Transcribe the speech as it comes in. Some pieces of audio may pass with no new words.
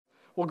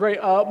Well,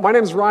 great. My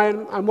name is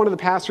Ryan. I'm one of the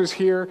pastors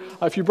here.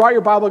 If you brought your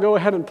Bible, go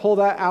ahead and pull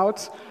that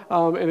out.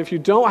 And if you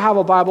don't have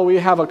a Bible, we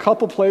have a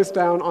couple placed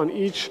down on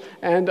each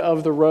end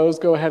of the rows.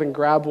 Go ahead and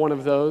grab one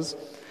of those.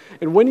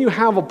 And when you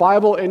have a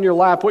Bible in your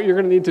lap, what you're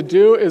going to need to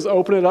do is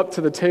open it up to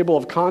the table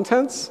of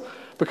contents,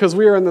 because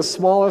we are in the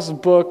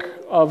smallest book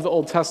of the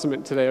Old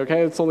Testament today,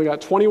 okay? It's only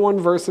got 21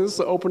 verses,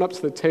 so open up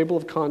to the table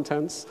of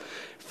contents.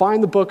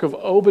 Find the book of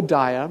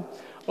Obadiah.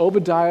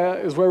 Obadiah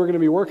is where we're going to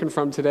be working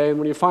from today, and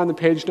when you find the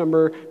page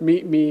number,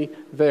 meet me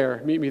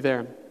there. Meet me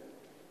there.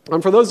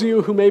 For those of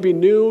you who may be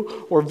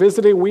new or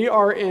visiting, we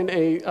are in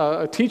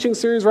a teaching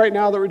series right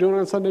now that we're doing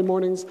on Sunday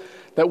mornings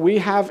that we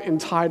have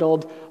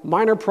entitled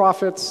Minor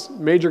Prophets,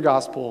 Major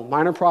Gospel.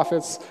 Minor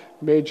Prophets,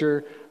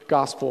 Major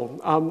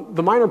Gospel.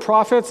 The Minor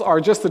Prophets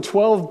are just the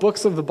 12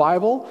 books of the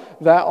Bible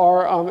that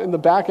are in the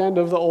back end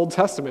of the Old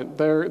Testament.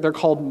 They're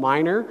called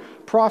minor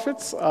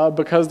prophets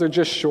because they're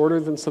just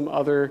shorter than some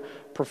other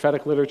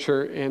prophetic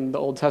literature in the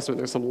Old Testament.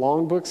 There's some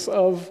long books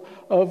of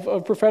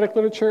prophetic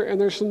literature, and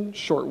there's some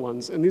short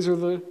ones, and these are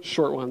the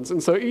short ones.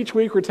 And so each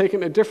week we're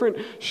taking a different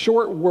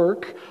short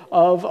work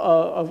of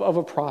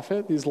a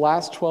prophet, these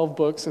last 12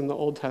 books in the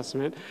Old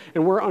Testament,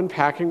 and we're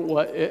unpacking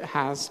what it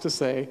has to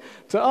say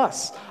to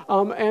us.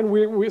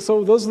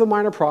 So those are the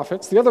minor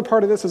prophets. The other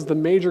part of this is the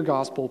major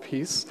gospel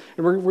piece,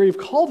 and we've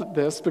called it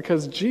this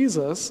because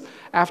Jesus,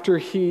 after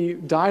he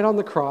died on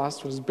the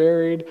cross, was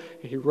buried,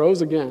 and he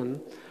rose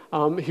again,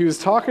 he was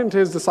talking to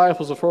his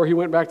disciples before he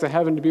went back to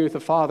heaven to be with the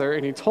Father,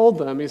 and he told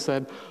them, he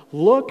said,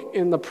 "Look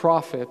in the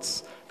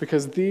prophets,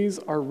 because these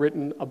are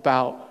written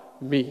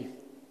about me."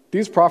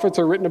 These prophets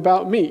are written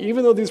about me.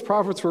 Even though these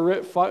prophets were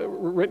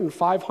written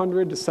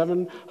 500 to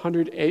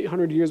 700,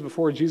 800 years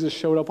before Jesus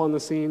showed up on the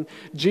scene,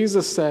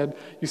 Jesus said,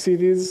 "You see,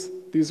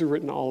 these are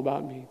written all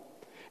about me."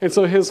 And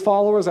so his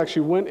followers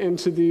actually went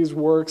into these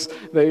works,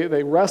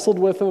 they wrestled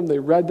with them, they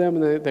read them,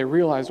 and they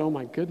realized, oh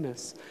my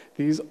goodness,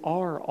 these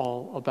are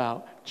all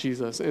about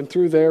Jesus. And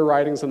through their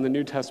writings in the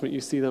New Testament,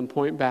 you see them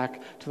point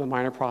back to the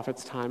minor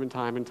prophets time and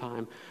time and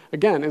time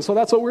again. And so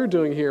that's what we're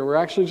doing here. We're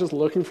actually just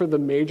looking for the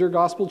major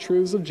gospel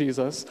truths of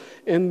Jesus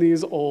in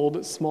these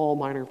old, small,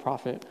 minor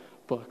prophet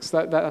books.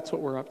 That's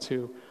what we're up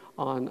to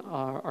on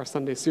our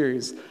Sunday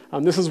series.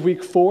 This is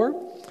week 4.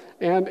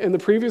 And in the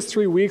previous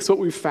 3 weeks, what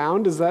we've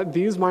found is that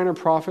these minor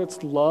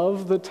prophets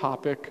love the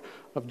topic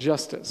of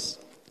justice.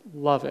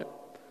 Love it.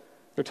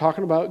 They're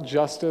talking about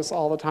justice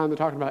all the time. They're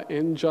talking about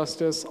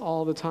injustice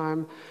all the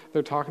time.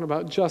 They're talking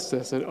about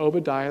justice. And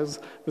Obadiah's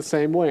the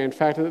same way. In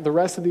fact, the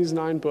rest of these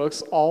 9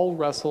 books all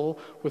wrestle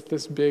with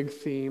this big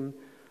theme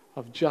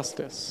of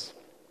justice.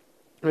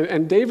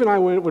 And Dave and I,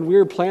 when we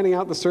were planning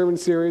out the sermon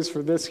series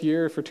for this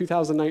year, for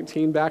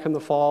 2019, back in the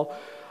fall,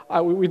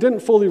 we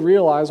didn't fully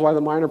realize why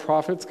the minor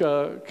prophets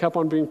kept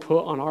on being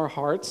put on our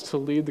hearts to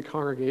lead the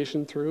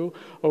congregation through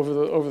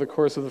over the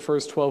course of the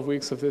first 12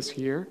 weeks of this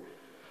year.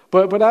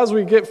 But as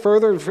we get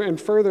further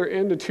and further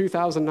into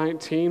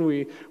 2019,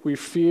 we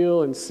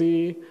feel and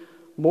see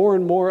more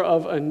and more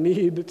of a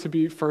need to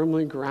be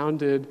firmly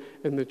grounded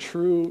in the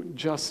true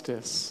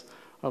justice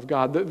of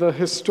God, the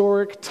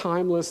historic,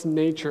 timeless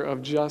nature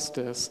of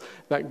justice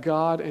that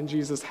God and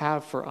Jesus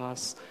have for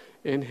us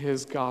in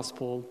his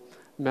gospel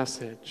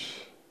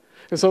message.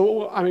 And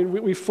so,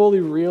 we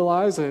fully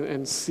realize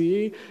and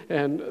see,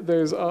 and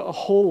there's a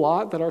whole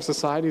lot that our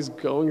society is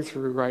going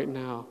through right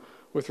now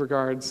with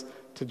regards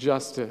to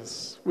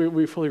justice.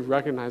 We fully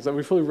recognize that.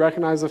 We fully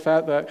recognize the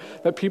fact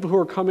that people who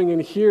are coming in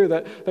here,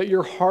 that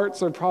your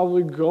hearts are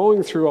probably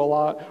going through a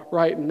lot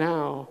right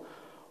now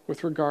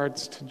with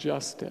regards to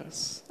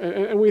justice.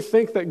 And we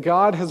think that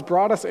God has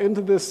brought us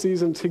into this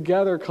season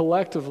together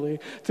collectively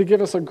to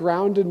give us a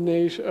grounded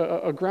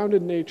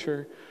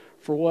nature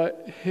for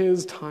what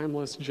his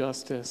timeless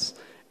justice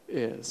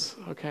is,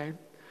 okay?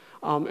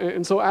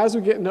 And so as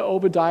we get into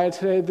Obadiah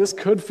today, this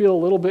could feel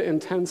a little bit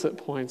intense at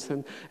points,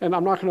 and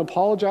I'm not going to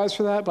apologize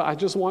for that, but I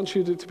just want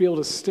you to be able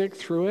to stick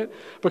through it,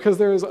 because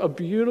there is a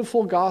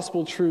beautiful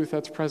gospel truth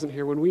that's present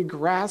here. When we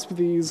grasp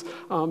these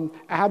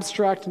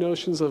abstract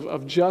notions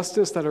of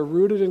justice that are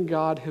rooted in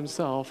God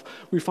himself,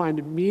 we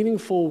find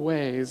meaningful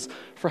ways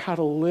for how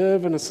to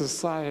live in a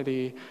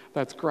society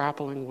that's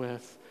grappling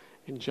with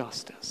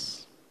injustice.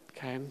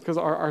 Okay? Because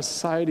our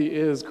society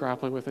is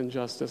grappling with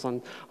injustice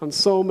on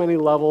so many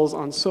levels,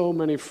 on so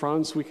many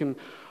fronts. We can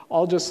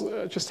all just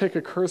take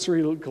a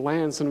cursory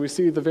glance, and we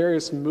see the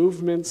various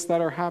movements that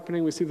are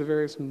happening. We see the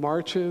various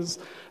marches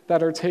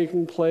that are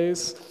taking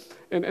place.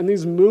 And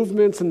these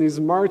movements and these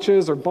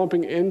marches are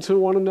bumping into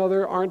one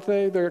another, aren't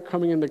they? They're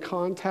coming into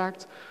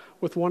contact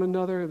with one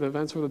another. The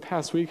events over the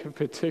past week have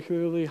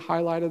particularly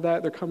highlighted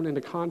that. They're coming into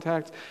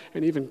contact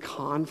and even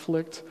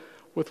conflict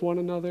with one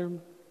another.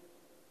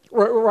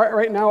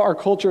 Right now, our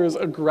culture is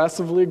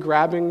aggressively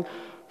grabbing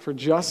for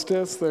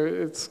justice.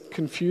 It's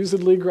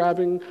confusedly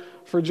grabbing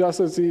for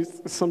justice.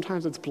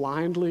 Sometimes it's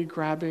blindly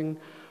grabbing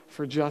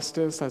for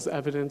justice, as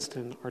evidenced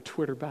in our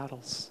Twitter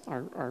battles,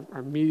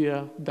 our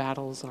media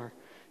battles,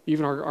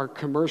 even our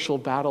commercial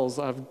battles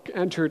have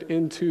entered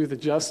into the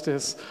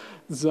justice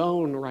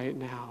zone right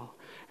now.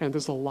 And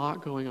there's a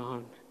lot going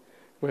on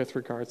with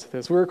regards to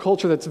this. We're a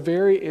culture that's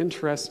very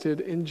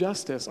interested in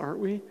justice, aren't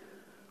we?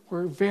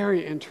 We're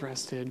very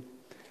interested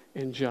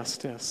in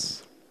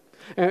justice.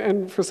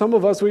 And for some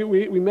of us,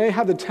 we may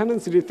have the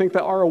tendency to think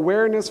that our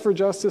awareness for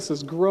justice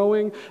is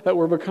growing, that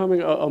we're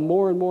becoming a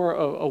more and more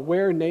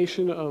aware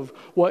nation of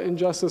what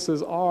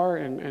injustices are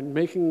and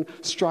making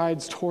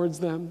strides towards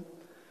them.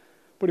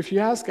 But if you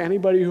ask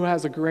anybody who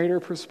has a greater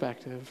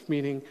perspective,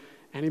 meaning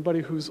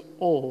anybody who's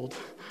old,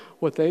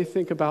 what they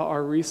think about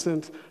our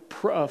recent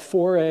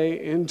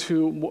foray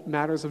into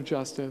matters of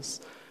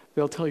justice,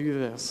 they'll tell you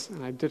this,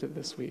 and I did it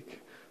this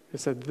week. They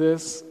said,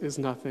 this is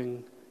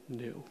nothing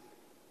new.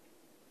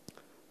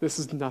 This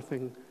is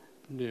nothing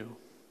new.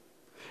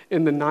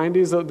 In the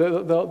 90s,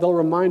 they'll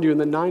remind you, in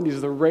the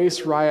 90s, the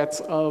race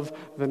riots of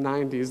the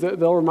 90s.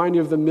 They'll remind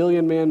you of the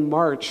Million Man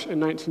March in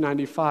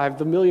 1995,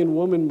 the Million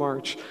Woman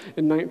March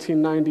in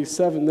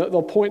 1997.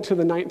 They'll point to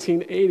the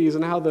 1980s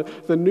and how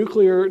the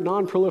nuclear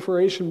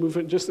non-proliferation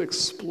movement just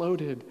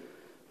exploded.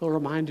 They'll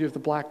remind you of the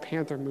Black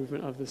Panther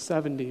movement of the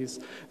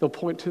 70s. They'll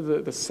point to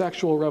the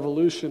sexual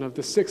revolution of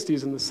the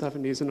 60s and the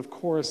 70s. And of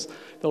course,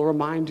 they'll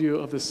remind you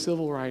of the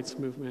civil rights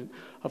movement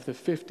of the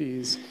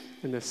 50s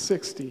and the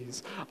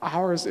 60s.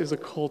 Ours is a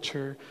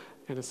culture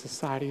and a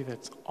society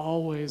that's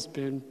always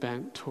been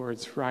bent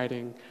towards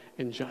righting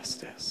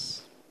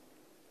injustice.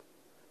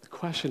 The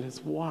question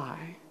is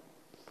why?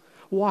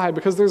 Why?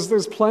 Because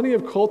there's plenty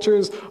of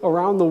cultures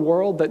around the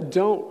world that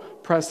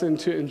don't press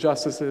into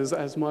injustices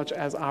as much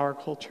as our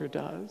culture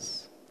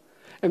does.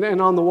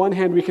 And on the one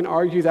hand, we can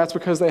argue that's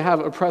because they have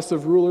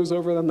oppressive rulers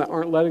over them that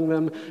aren't letting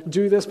them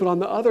do this. But on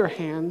the other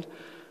hand,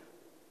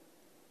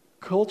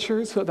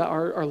 cultures that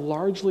are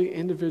largely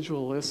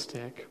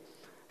individualistic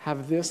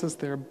have this as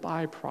their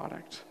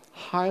byproduct.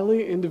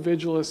 Highly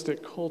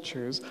individualistic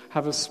cultures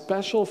have a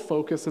special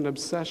focus and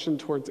obsession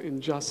towards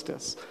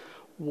injustice.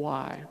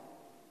 Why?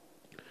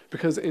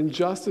 Because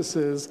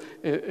injustices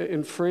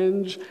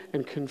infringe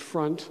and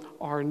confront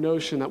our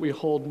notion that we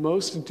hold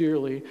most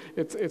dearly.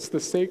 It's the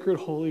sacred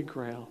Holy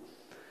Grail.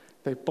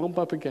 They bump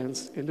up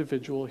against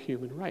individual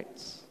human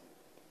rights.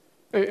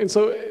 And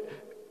so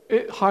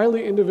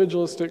highly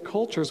individualistic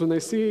cultures, when they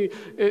see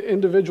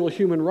individual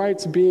human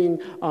rights being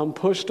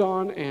pushed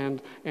on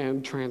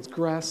and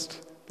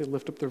transgressed, they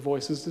lift up their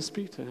voices to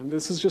speak to him.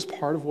 This is just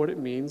part of what it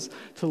means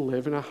to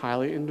live in a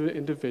highly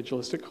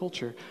individualistic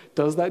culture.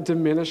 Does that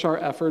diminish our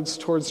efforts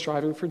towards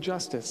striving for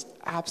justice?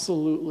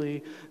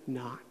 Absolutely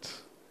not.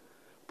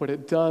 But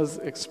it does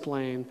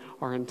explain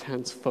our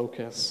intense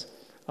focus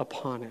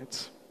upon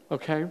it.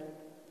 Okay?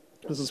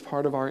 This is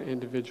part of our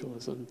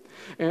individualism.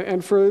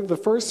 And for the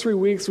first 3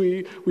 weeks,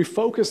 we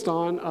focused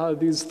on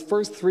these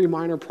first 3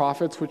 minor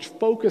prophets, which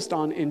focused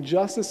on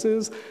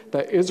injustices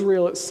that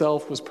Israel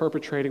itself was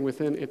perpetrating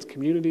within its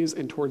communities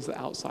and towards the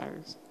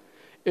outsiders.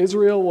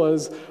 Israel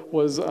was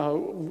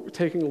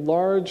taking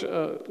large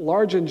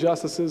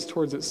injustices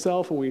towards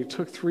itself, and we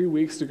took 3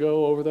 weeks to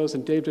go over those,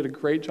 and Dave did a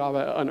great job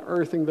at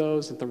unearthing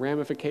those and the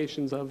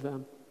ramifications of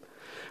them.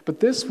 But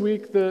this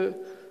week, the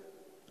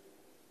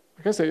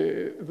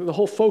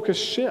whole focus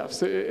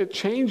shifts. It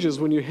changes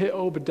when you hit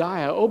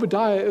Obadiah.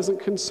 Obadiah isn't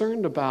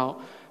concerned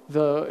about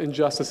the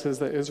injustices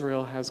that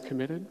Israel has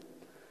committed.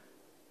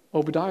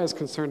 Obadiah is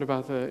concerned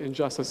about the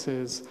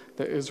injustices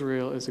that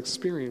Israel is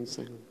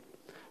experiencing,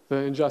 the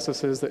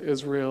injustices that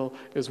Israel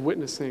is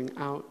witnessing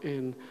out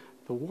in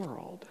the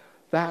world.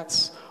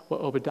 That's what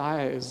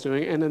Obadiah is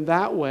doing. And in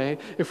that way,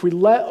 if we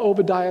let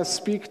Obadiah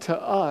speak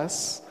to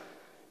us,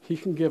 he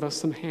can give us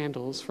some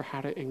handles for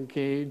how to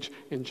engage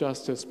in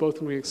justice, both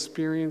when we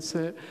experience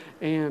it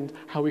and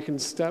how we can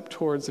step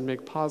towards and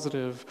make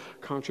positive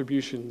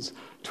contributions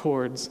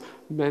towards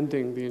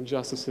mending the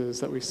injustices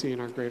that we see in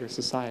our greater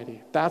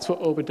society. That's what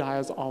Obadiah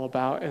is all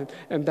about,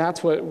 and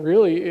that's what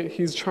really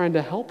he's trying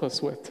to help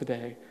us with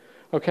today.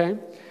 Okay?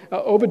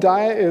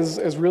 Obadiah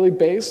is really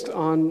based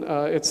on,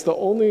 it's the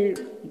only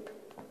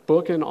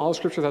book in all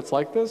Scripture that's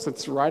like this.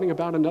 It's writing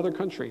about another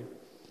country.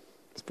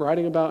 It's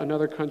writing about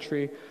another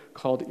country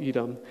called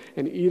Edom.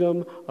 And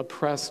Edom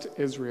oppressed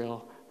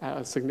Israel at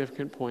a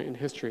significant point in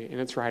history, and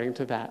it's writing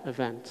to that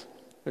event.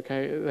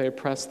 Okay? They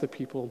oppressed the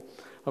people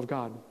of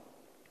God.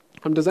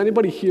 Does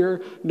anybody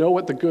here know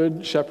what the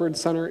Good Shepherd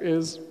Center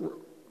is?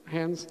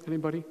 Hands?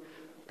 Anybody?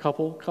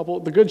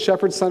 Couple. The Good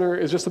Shepherd Center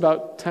is just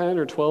about 10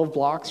 or 12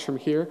 blocks from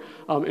here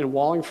in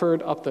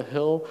Wallingford, up the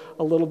hill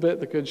a little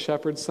bit, the Good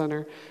Shepherd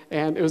Center.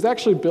 And it was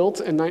actually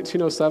built in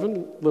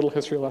 1907. Little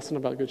history lesson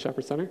about Good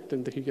Shepherd Center.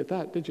 Didn't think you get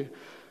that, did you?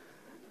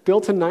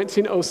 Built in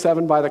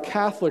 1907 by the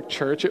Catholic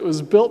Church. It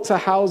was built to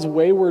house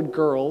wayward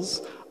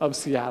girls of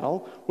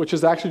Seattle, which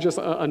is actually just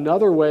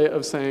another way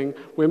of saying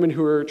women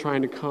who are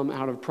trying to come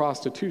out of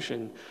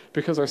prostitution,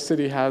 because our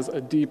city has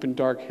a deep and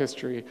dark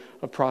history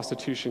of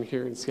prostitution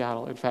here in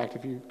Seattle. In fact,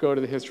 if you go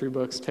to the history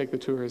books, take the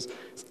tours,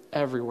 it's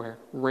everywhere,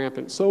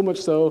 rampant. So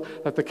much so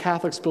that the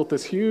Catholics built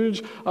this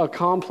huge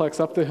complex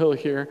up the hill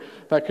here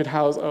that could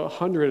house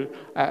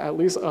at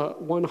least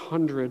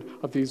 100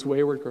 of these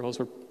wayward girls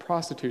or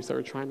prostitutes that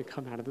were trying to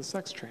come out of the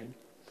sex trade.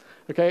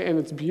 Okay, and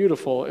it's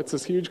beautiful. It's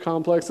this huge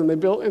complex, and they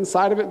built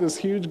inside of it this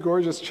huge,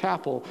 gorgeous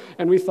chapel.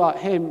 And we thought,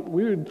 hey,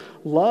 we would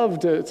love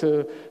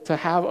to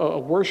have a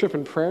worship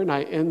and prayer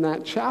night in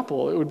that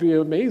chapel. It would be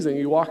amazing.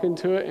 You walk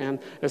into it, and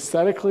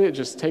aesthetically, it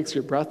just takes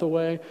your breath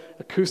away.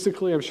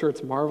 Acoustically, I'm sure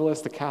it's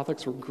marvelous. The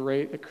Catholics were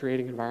great at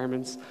creating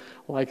environments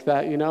like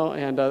that,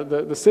 and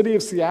the city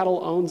of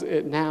Seattle owns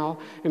it now.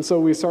 And so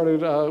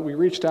we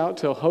reached out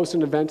to host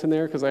an event in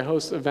there, because I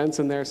host events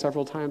in there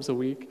several times a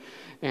week.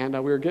 And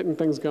we were getting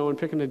things going,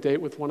 picking a date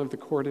with one of the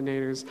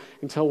coordinators,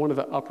 until one of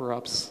the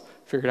upper-ups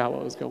figured out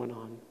what was going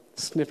on,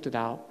 sniffed it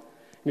out.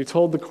 And he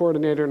told the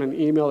coordinator in an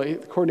email that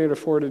the coordinator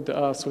forwarded to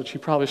us, which he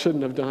probably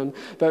shouldn't have done,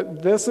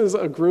 that this is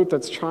a group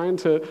that's trying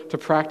to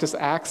practice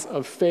acts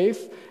of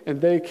faith,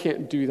 and they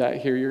can't do that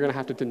here. You're going to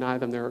have to deny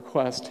them their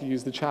request to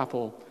use the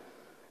chapel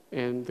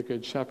in the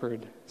Good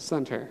Shepherd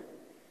Center.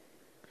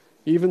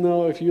 Even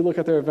though if you look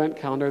at their event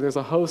calendar, there's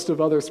a host of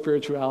other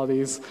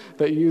spiritualities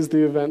that use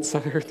the event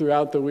center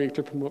throughout the week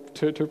to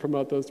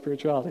promote those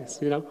spiritualities,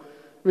 I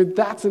mean,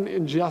 that's an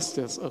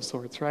injustice of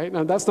sorts, right?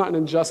 Now, that's not an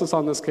injustice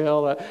on the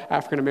scale that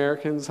African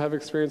Americans have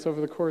experienced over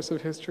the course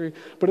of history,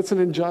 but it's an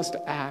unjust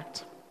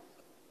act.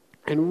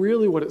 And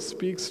really what it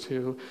speaks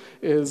to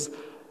is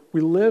we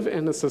live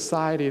in a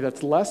society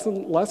that's less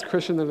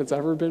Christian than it's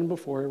ever been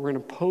before. We're in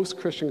a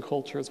post-Christian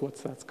culture is what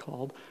that's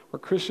called, where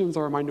Christians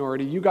are a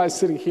minority. You guys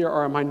sitting here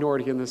are a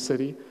minority in this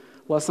city.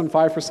 Less than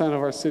 5%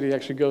 of our city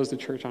actually goes to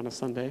church on a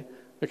Sunday.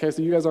 Okay,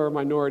 so you guys are a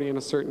minority in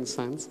a certain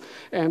sense.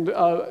 And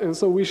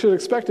so we should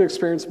expect to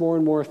experience more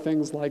and more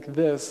things like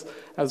this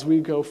as we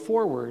go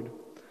forward.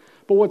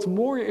 But what's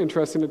more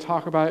interesting to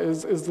talk about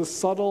is the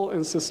subtle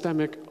and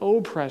systemic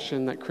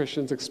oppression that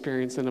Christians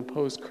experience in a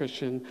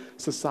post-Christian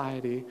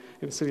society.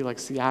 In a city like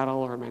Seattle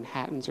or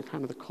Manhattan's are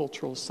kind of the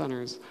cultural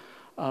centers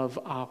of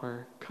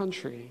our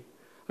country.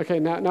 Okay,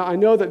 now I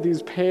know that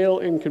these pale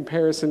in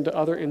comparison to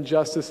other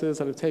injustices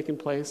that have taken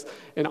place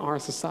in our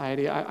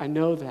society. I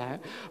know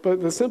that.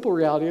 But the simple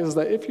reality is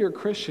that if you're a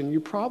Christian, you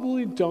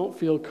probably don't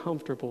feel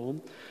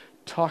comfortable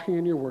talking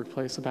in your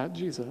workplace about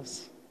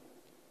Jesus,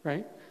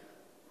 right?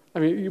 I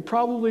mean, you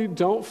probably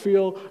don't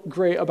feel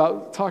great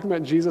about talking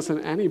about Jesus in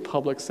any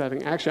public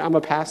setting. Actually, I'm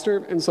a pastor,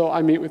 and so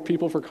I meet with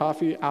people for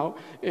coffee out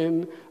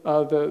in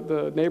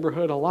the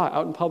neighborhood a lot,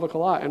 out in public a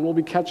lot, and we'll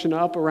be catching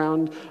up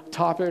around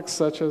topics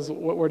such as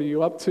what are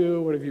you up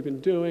to, what have you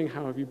been doing,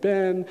 how have you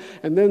been,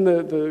 and then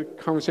the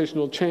conversation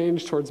will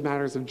change towards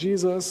matters of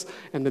Jesus,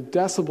 and the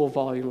decibel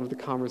volume of the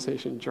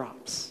conversation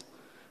drops.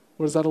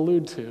 What does that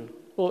allude to?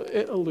 Well,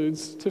 it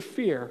alludes to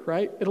fear,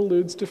 right? It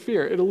alludes to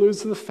fear. It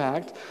alludes to the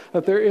fact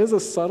that there is a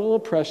subtle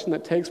oppression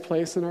that takes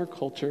place in our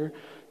culture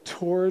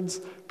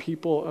towards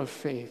people of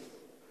faith.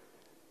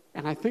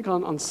 And I think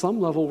on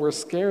some level we're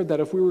scared that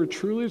if we were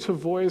truly to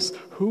voice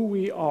who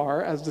we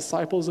are as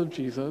disciples of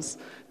Jesus,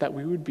 that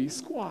we would be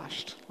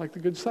squashed, like the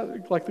Good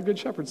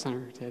Shepherd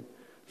Center did.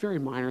 Very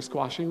minor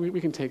squashing.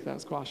 We can take that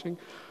squashing.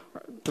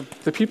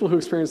 The people who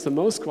experience the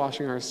most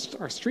squashing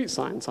are street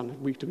signs on a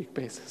week-to-week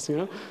basis,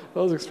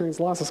 Those experience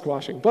lots of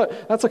squashing.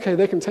 But that's okay,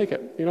 they can take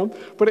it,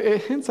 But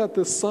it hints at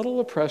this subtle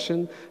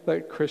oppression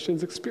that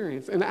Christians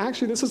experience. And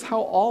actually, this is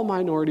how all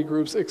minority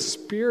groups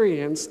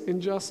experience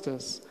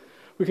injustice.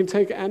 We can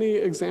take any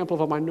example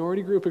of a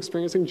minority group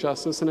experiencing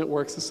justice, and it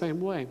works the same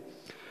way.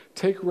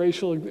 Take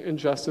racial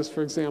injustice,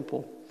 for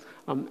example.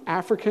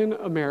 African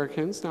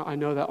Americans, now I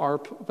know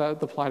that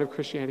the plight of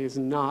Christianity is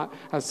not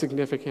as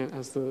significant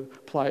as the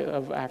plight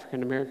of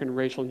African American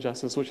racial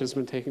injustice, which has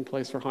been taking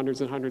place for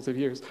hundreds and hundreds of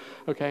years,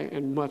 okay,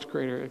 and much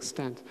greater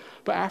extent.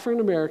 But African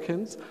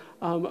Americans,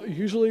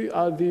 usually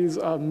these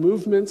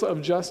movements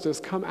of justice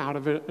come out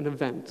of an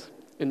event,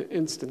 an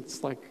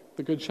instance like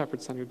the Good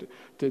Shepherd Center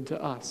did to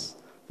us,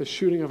 the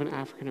shooting of an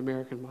African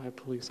American by a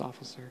police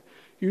officer.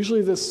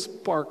 Usually this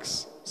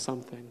sparks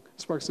something,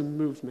 sparks a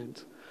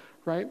movement.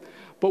 Right?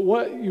 But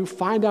what you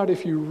find out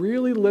if you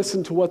really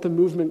listen to what the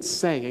movement's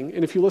saying,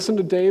 and if you listen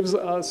to Dave's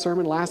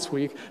sermon last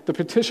week, the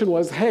petition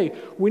was, hey,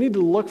 we need to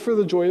look for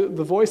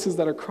the voices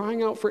that are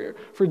crying out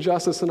for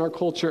justice in our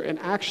culture and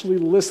actually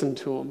listen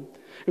to them.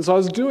 And so I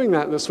was doing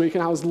that this week,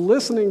 and I was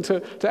listening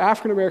to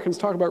African Americans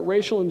talk about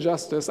racial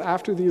injustice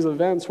after these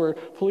events where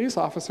police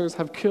officers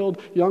have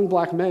killed young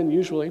black men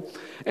usually.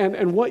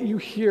 And what you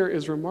hear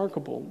is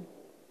remarkable.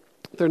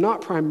 They're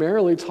not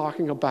primarily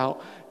talking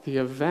about the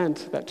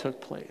event that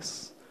took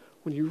place.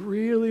 When you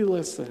really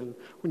listen,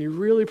 when you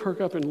really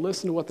perk up and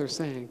listen to what they're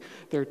saying,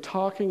 they're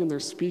talking and they're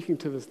speaking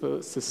to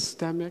the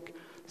systemic,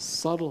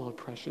 subtle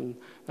oppression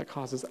that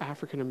causes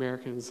African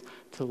Americans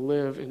to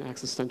live in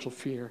existential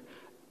fear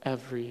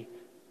every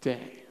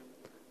day.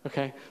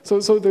 Okay? So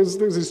there's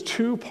these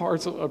two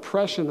parts of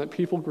oppression that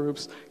people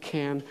groups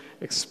can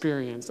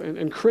experience.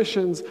 And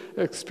Christians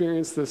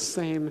experience the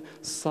same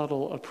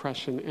subtle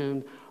oppression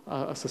in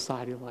a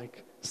society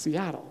like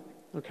Seattle.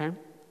 Okay?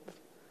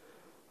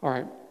 All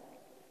right.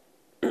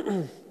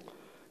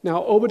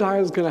 Now,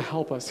 Obadiah is going to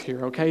help us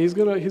here, okay? He's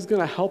going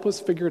to help us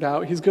figure it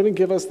out. He's going to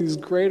give us these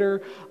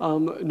greater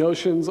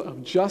notions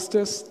of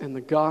justice and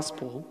the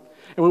gospel.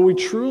 And when we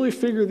truly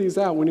figure these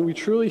out, when we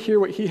truly hear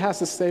what he has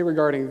to say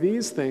regarding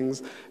these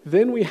things,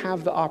 then we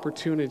have the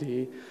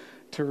opportunity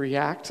to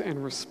react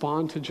and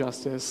respond to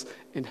justice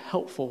in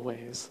helpful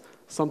ways,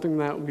 something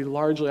that we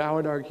largely, I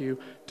would argue,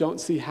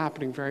 don't see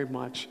happening very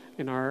much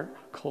in our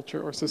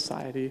culture or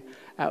society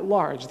at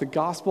large. The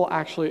gospel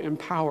actually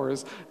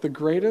empowers the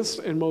greatest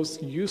and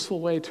most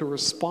useful way to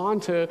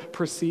respond to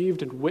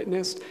perceived and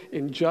witnessed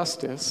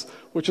injustice,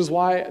 which is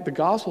why the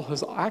gospel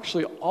has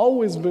actually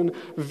always been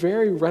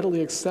very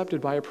readily accepted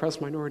by oppressed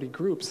minority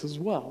groups as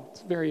well.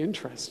 It's very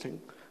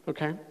interesting,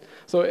 okay?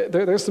 So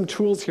there's some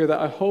tools here that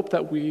I hope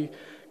that we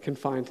can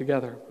find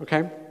together,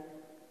 okay?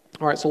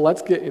 All right, so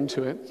let's get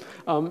into it.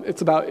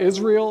 It's about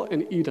Israel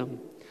and Edom.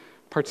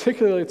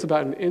 Particularly, it's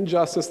about an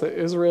injustice that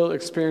Israel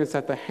experienced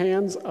at the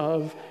hands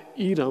of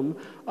Edom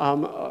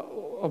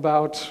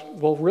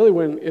really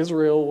when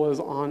Israel was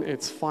on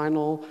its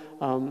final,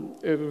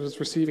 it was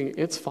receiving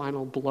its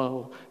final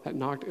blow that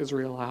knocked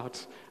Israel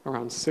out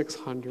around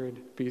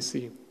 600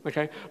 BC.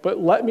 Okay, but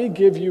let me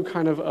give you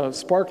kind of a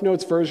Spark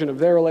Notes version of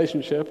their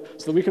relationship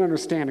so that we can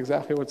understand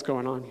exactly what's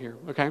going on here,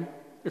 okay?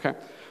 Okay,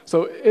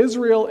 so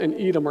Israel and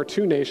Edom are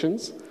two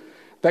nations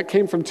that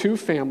came from two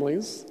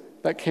families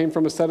that came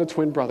from a set of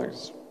twin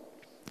brothers,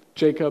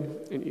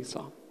 Jacob and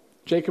Esau.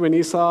 Jacob and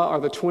Esau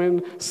are the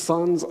twin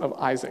sons of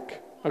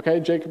Isaac, okay?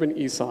 Jacob and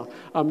Esau.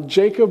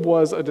 Jacob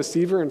was a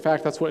deceiver. In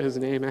fact, that's what his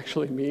name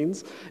actually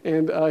means.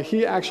 And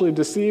he actually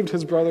deceived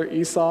his brother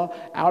Esau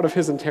out of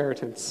his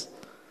inheritance.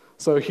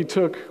 So he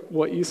took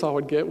what Esau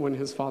would get when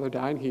his father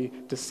died, and he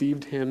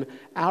deceived him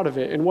out of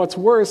it. And what's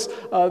worse,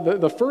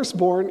 the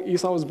firstborn,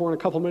 Esau was born a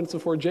couple minutes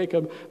before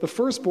Jacob, the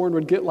firstborn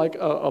would get like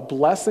a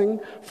blessing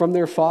from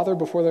their father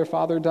before their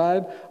father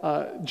died.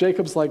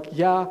 Jacob's like,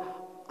 yeah,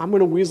 I'm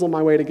going to weasel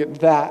my way to get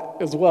that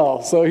as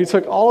well. So he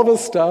took all of his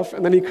stuff,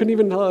 and then he couldn't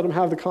even let him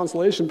have the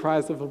consolation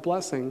prize of a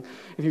blessing,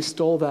 and he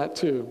stole that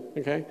too,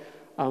 okay?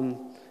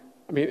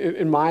 I mean,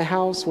 in my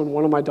house, when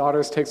one of my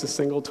daughters takes a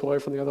single toy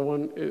from the other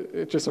one,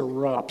 it just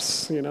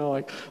erupts, you know,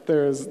 like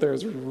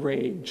there's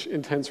rage,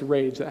 intense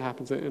rage that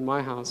happens in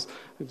my house,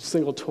 a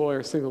single toy or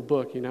a single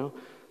book, you know.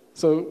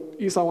 So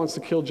Esau wants to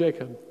kill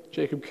Jacob.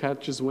 Jacob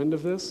catches wind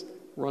of this,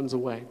 runs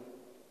away.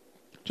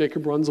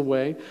 Jacob runs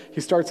away.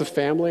 He starts a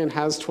family and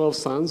has 12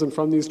 sons, and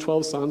from these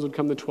 12 sons would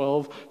come the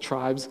 12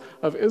 tribes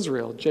of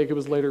Israel. Jacob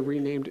is later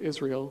renamed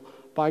Israel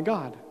by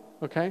God.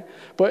 Okay?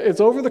 But it's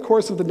over the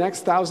course of the next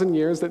 1,000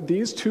 years that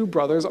these two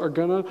brothers are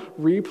going to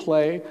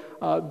replay,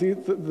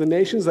 the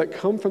nations that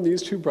come from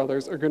these two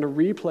brothers are going to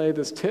replay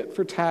this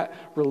tit-for-tat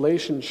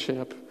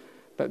relationship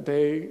that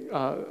they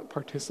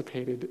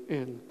participated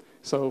in.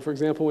 So, for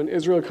example, when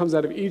Israel comes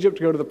out of Egypt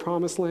to go to the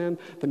Promised Land,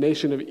 the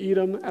nation of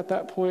Edom at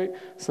that point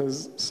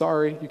says,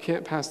 sorry, you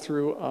can't pass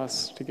through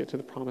us to get to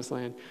the Promised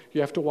Land.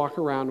 You have to walk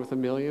around with 1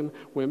 million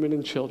women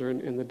and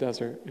children in the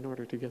desert in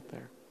order to get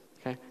there.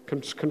 Okay,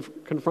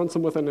 confronts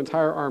them with an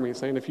entire army,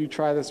 saying, if you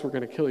try this, we're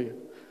going to kill you.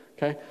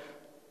 Okay,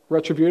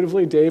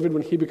 retributively, David,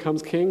 when he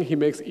becomes king, he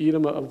makes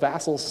Edom a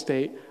vassal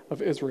state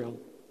of Israel.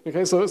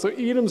 Okay, so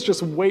Edom's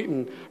just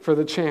waiting for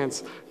the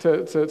chance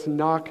to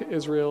knock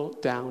Israel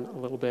down a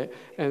little bit,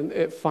 and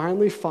it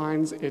finally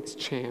finds its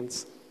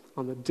chance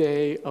on the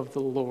day of the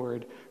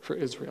Lord for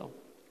Israel.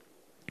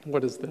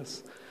 What is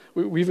this?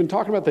 We've been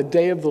talking about the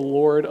day of the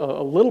Lord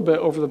a little bit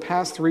over the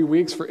past 3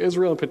 weeks for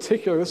Israel in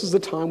particular. This is the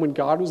time when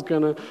God was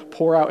going to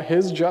pour out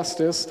his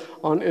justice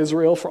on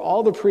Israel for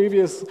all the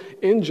previous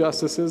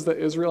injustices that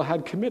Israel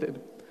had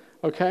committed.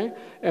 Okay?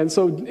 And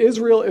so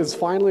Israel is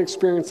finally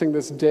experiencing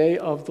this day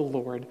of the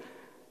Lord,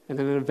 and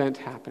then an event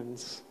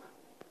happens,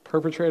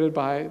 perpetrated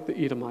by the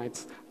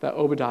Edomites, that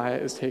Obadiah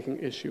is taking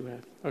issue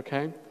with.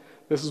 Okay?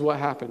 This is what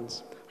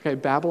happens. Okay,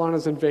 Babylon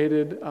has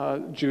invaded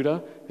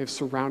Judah. They've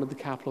surrounded the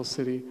capital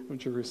city of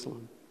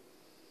Jerusalem.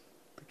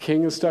 The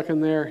king is stuck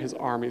in there. His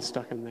army is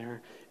stuck in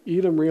there.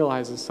 Edom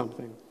realizes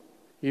something.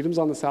 Edom's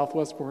on the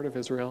southwest border of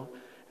Israel,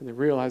 and they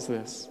realize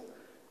this.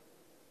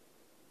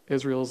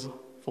 Israel's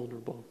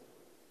vulnerable.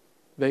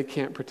 They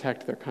can't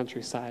protect their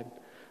countryside.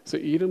 So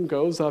Edom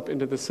goes up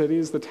into the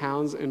cities, the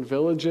towns, and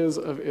villages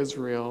of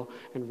Israel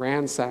and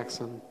ransacks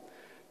them,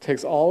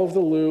 takes all of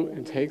the loot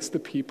and takes the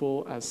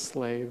people as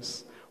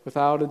slaves.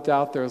 Without a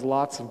doubt, there's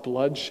lots of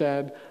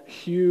bloodshed.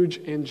 Huge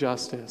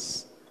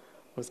injustice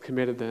was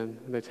committed then,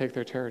 and they take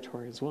their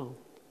territory as well.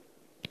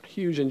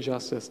 Huge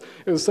injustice.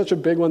 It was such a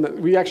big one that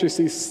we actually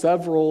see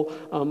several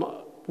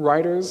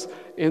writers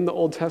in the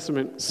Old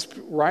Testament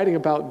writing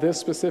about this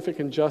specific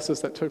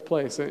injustice that took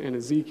place in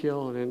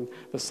Ezekiel and in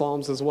the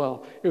Psalms as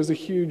well. It was a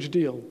huge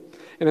deal.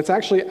 And it's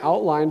actually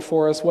outlined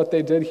for us what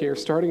they did here,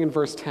 starting in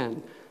verse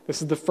 10.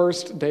 This is the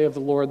first day of the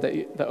Lord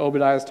that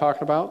Obadiah is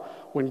talking about,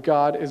 when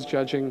God is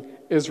judging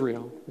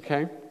Israel,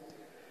 okay?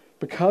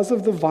 Because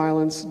of the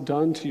violence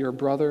done to your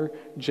brother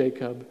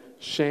Jacob,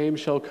 shame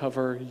shall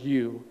cover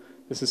you.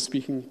 This is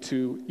speaking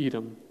to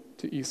Edom,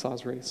 to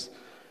Esau's race.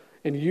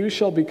 And you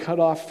shall be cut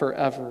off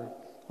forever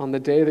on the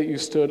day that you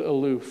stood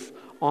aloof,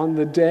 on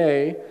the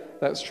day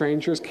that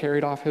strangers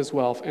carried off his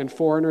wealth and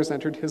foreigners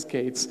entered his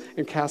gates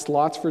and cast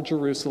lots for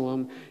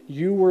Jerusalem.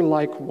 You were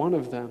like one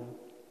of them.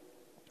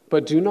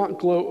 But do not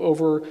gloat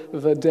over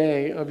the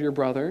day of your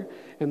brother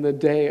and the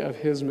day of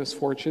his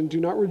misfortune.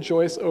 Do not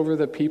rejoice over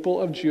the people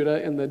of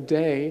Judah in the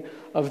day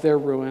of their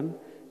ruin.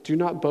 Do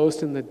not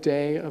boast in the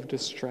day of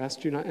distress.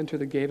 Do not enter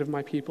the gate of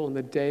my people in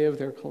the day of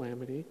their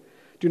calamity.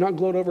 Do not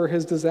gloat over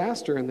his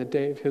disaster in the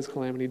day of his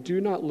calamity.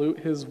 Do not loot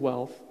his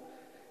wealth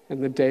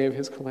in the day of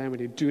his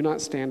calamity. Do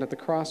not stand at the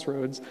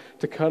crossroads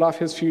to cut off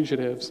his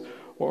fugitives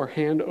or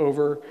hand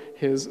over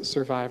his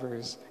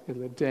survivors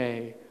in the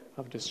day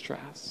of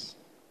distress.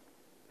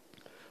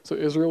 So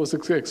Israel was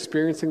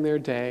experiencing their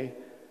day,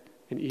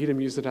 and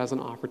Edom used it as an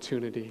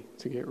opportunity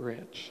to get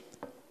rich.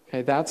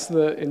 Okay, that's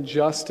the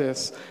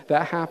injustice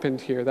that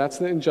happened here. That's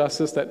the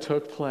injustice that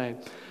took place.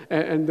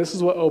 And this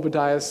is what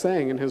Obadiah is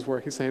saying in his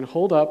work. He's saying,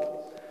 hold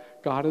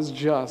up, God is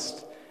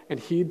just, and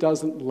he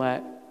doesn't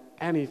let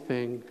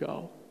anything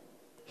go.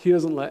 He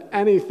doesn't let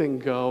anything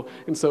go.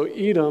 And so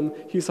Edom,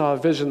 he saw a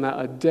vision that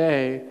a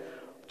day,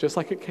 just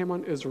like it came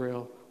on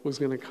Israel, was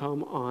going to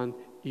come on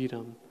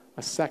Edom.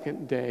 A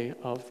second day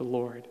of the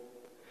Lord.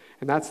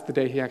 And that's the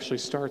day he actually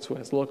starts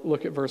with.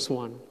 Look at verse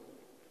 1.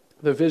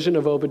 The vision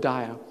of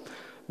Obadiah.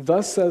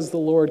 Thus says the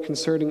Lord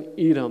concerning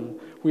Edom,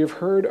 we have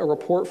heard a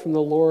report from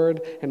the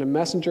Lord, and a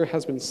messenger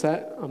has been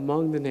set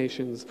among the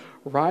nations.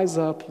 Rise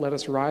up, let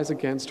us rise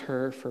against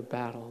her for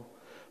battle.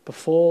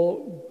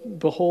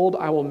 Behold,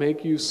 I will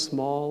make you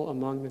small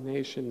among the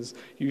nations.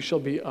 You shall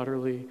be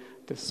utterly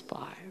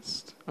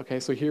despised. Okay,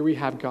 so here we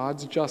have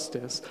God's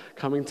justice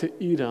coming to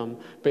Edom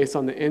based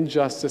on the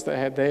injustice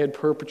that they had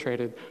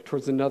perpetrated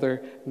towards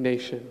another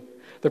nation.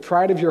 The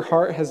pride of your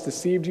heart has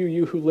deceived you,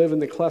 you who live in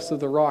the clefts of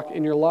the rock,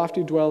 in your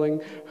lofty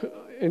dwelling,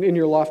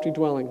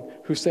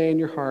 who say in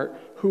your heart,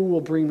 who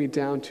will bring me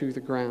down to the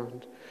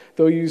ground?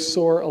 Though you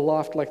soar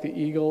aloft like the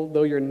eagle,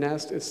 though your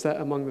nest is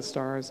set among the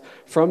stars,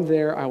 from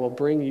there I will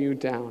bring you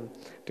down,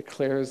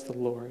 declares the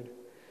Lord.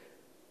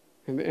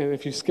 And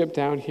if you skip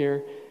down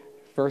here,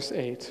 verse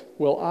 8,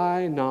 will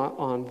I not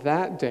on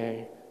that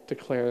day,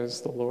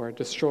 declares the Lord,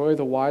 destroy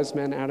the wise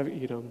men out of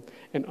Edom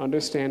and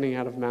understanding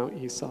out of Mount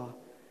Esau,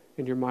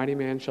 and your mighty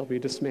man shall be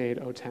dismayed,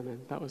 O Teman,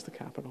 that was the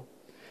capital,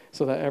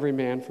 so that every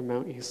man from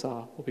Mount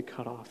Esau will be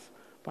cut off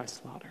by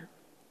slaughter.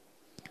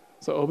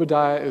 So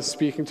Obadiah is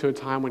speaking to a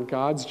time when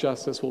God's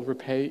justice will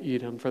repay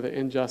Edom for the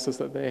injustice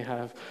that they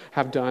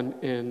have done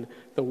in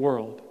the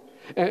world.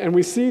 And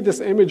we see this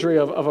imagery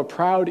of a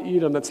proud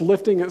Edom that's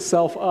lifting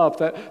itself up,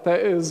 that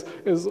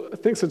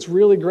thinks it's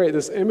really great.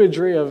 This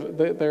imagery of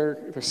their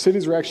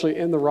cities were actually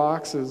in the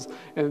rocks,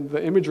 and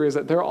the imagery is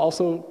that they're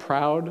also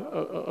proud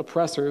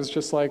oppressors,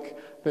 just like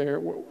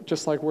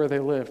where they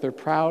live. They're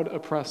proud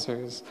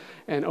oppressors,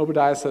 and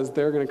Obadiah says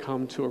they're going to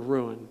come to a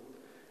ruin.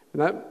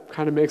 And that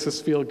kind of makes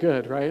us feel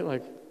good, right?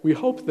 Like, we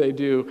hope they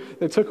do.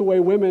 They took away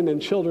women and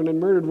children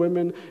and murdered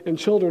women and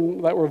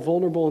children that were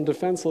vulnerable and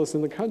defenseless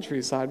in the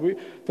countryside.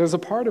 There's a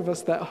part of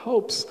us that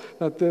hopes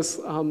that this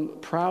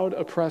proud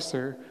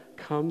oppressor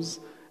comes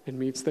and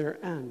meets their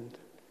end.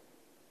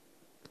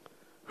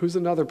 Who's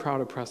another proud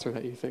oppressor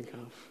that you think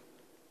of?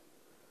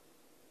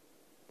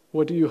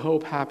 What do you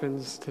hope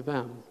happens to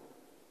them?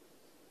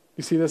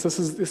 You see this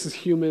is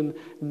human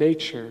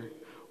nature.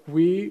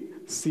 We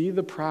see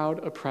the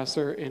proud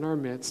oppressor in our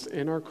midst,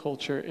 in our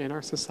culture, in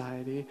our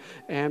society,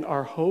 and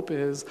our hope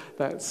is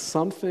that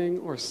something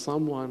or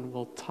someone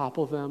will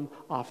topple them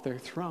off their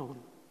throne.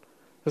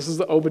 This is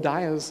the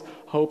Obadiah's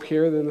hope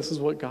here, then this is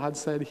what God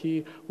said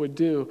he would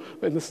do.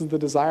 And this is the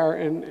desire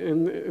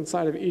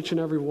inside of each and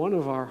every one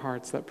of our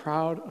hearts, that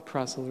proud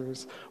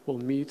oppressors will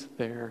meet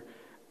their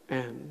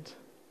end.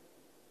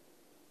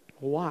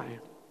 Why?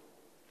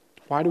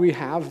 Why do we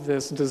have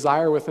this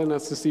desire within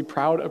us to see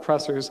proud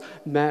oppressors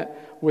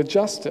met with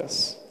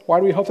justice? Why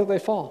do we hope that they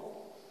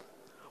fall?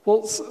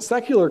 Well,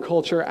 secular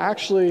culture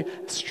actually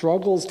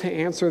struggles to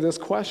answer this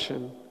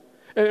question.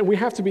 And we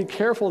have to be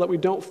careful that we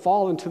don't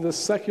fall into this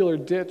secular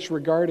ditch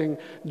regarding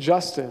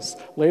justice.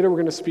 Later, we're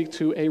going to speak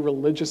to a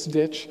religious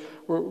ditch.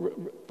 We're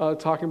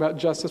talking about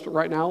justice, but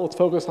right now, let's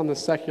focus on the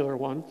secular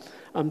one.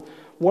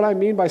 What I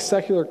mean by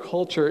secular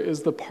culture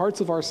is the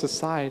parts of our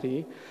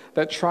society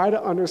that try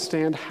to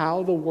understand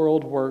how the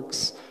world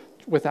works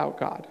without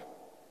God.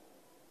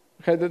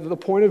 Okay, the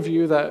point of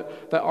view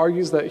that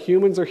argues that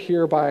humans are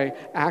here by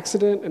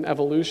accident and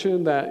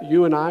evolution, that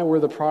you and I were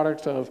the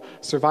product of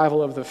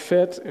survival of the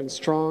fit and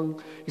strong.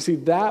 You see,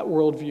 that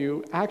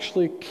worldview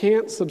actually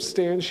can't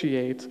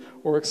substantiate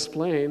or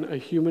explain a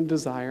human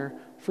desire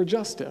for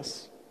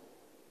justice.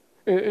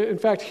 In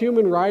fact,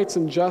 human rights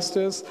and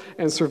justice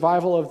and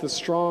survival of the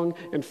strong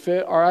and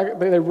fit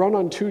they run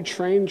on two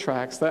train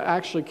tracks that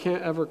actually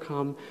can't ever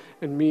come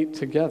and meet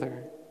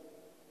together.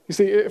 You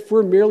see, if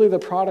we're merely the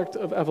product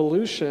of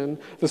evolution,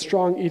 the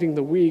strong eating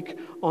the weak,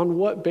 on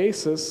what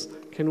basis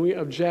can we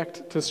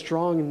object to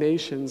strong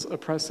nations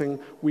oppressing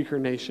weaker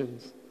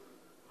nations?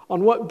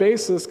 On what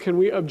basis can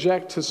we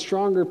object to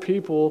stronger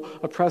people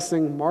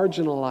oppressing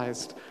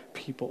marginalized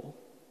people?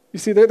 You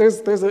see,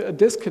 there's a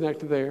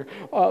disconnect there.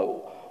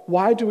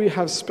 Why do we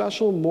have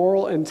special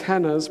moral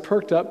antennas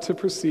perked up to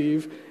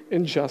perceive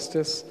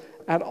injustice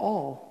at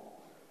all?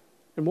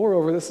 And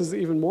moreover, this is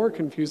even more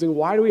confusing.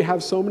 Why do we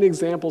have so many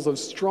examples of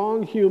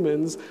strong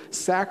humans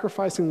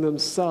sacrificing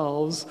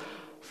themselves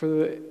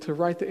to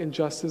right the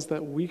injustice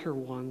that weaker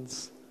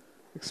ones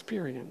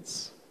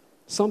experience?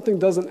 Something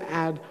doesn't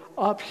add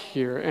up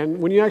here. And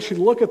when you actually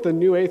look at the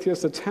New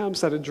Atheist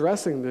attempts at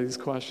addressing these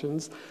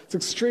questions, it's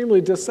extremely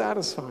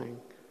dissatisfying.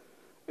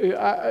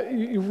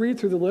 You read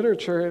through the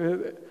literature,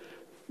 and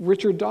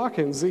Richard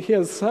Dawkins, he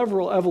has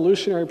several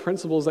evolutionary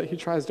principles that he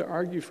tries to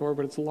argue for,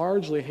 but it's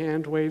largely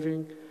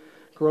hand-waving,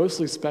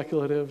 grossly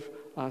speculative.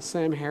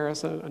 Sam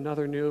Harris,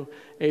 another new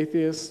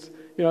atheist,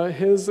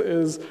 his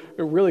is,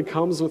 it really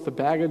comes with the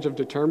baggage of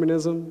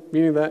determinism,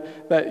 meaning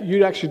that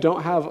you actually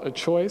don't have a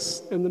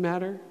choice in the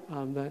matter,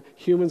 that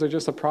humans are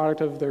just a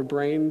product of their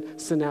brain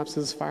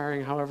synapses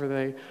firing however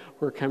they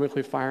were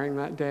chemically firing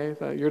that day,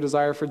 that your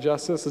desire for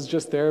justice is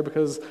just there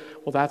because,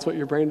 well, that's what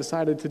your brain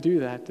decided to do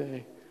that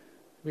day.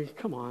 I mean,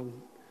 come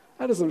on.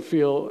 That doesn't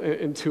feel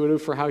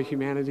intuitive for how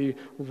humanity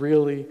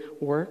really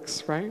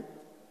works, right?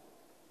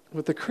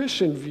 With the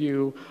Christian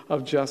view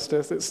of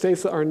justice, it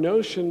states that our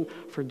notion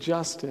for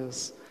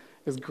justice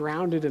is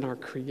grounded in our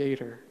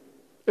Creator.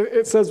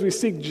 It says we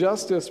seek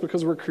justice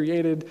because we're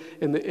created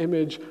in the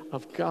image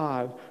of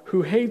God,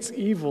 who hates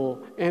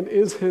evil and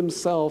is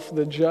himself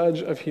the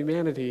judge of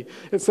humanity.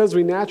 It says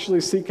we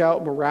naturally seek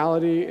out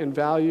morality and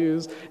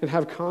values and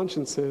have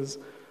consciences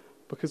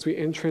because we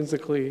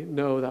intrinsically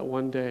know that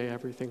one day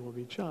everything will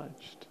be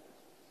judged.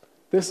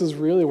 This is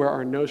really where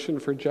our notion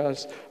for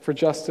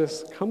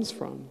justice comes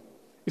from.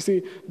 You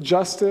see,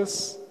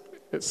 justice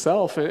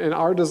itself and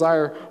our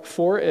desire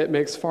for it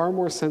makes far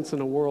more sense in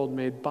a world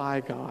made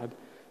by God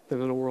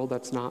than in a world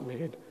that's not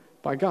made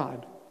by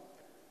God.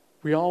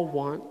 We all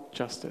want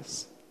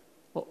justice.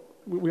 Well,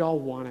 we all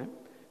want it.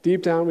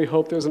 Deep down, we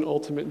hope there's an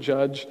ultimate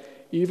judge,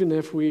 even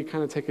if we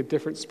kind of take a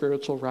different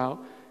spiritual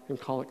route and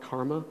call it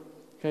karma.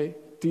 Okay?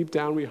 Deep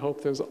down, we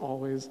hope there's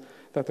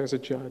a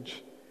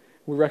judge.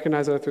 We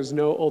recognize that if there's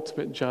no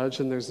ultimate judge,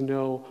 then there's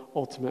no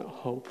ultimate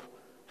hope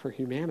for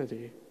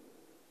humanity.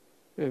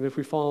 And if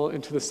we fall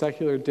into the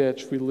secular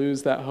ditch, we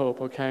lose that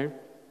hope, okay?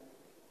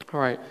 All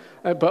right.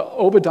 But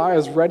Obadiah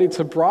is ready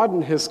to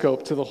broaden his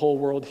scope to the whole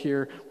world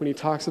here when he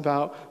talks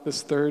about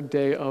this third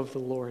day of the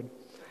Lord.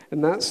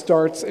 And that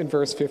starts in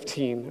verse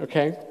 15,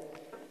 okay?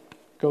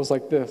 It goes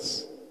like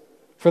this.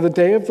 For the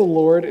day of the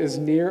Lord is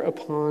near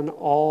upon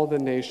all the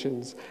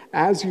nations.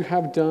 As you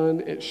have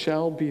done, it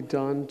shall be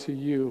done to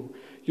you.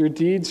 Your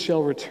deeds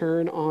shall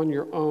return on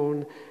your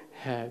own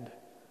head.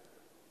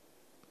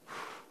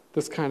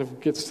 This kind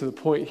of gets to the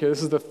point here.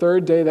 This is the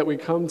third day that we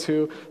come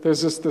to.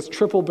 There's this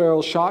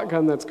triple-barrel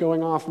shotgun that's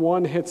going off.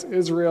 One hits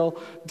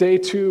Israel, day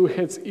 2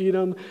 hits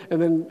Edom,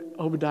 and then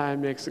Obadiah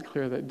makes it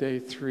clear that day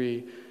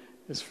 3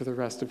 is for the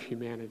rest of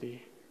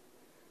humanity.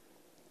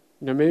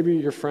 Maybe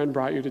your friend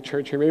brought you to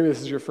church here. Maybe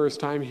this is your first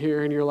time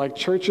here, and you're like,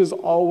 churches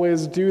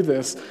always do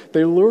this.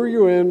 They lure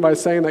you in by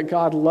saying that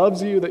God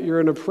loves you, that you're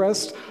an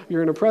oppressed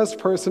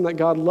person, that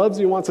God loves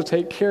you, wants to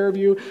take care of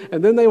you,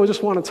 and then they will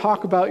just want to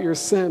talk about your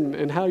sin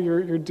and how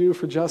you're due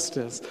for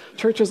justice.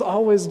 Churches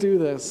always do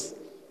this.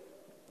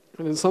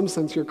 And in some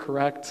sense, you're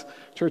correct.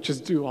 Churches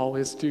do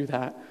always do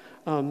that.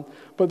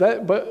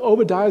 But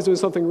Obadiah is doing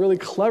something really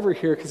clever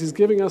here because he's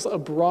giving us a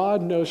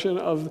broad notion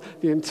of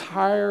the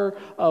entire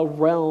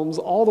realms,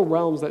 all the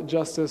realms that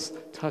justice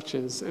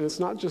touches. And it's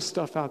not just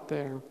stuff out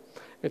there.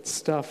 It's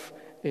stuff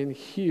in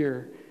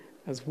here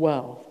as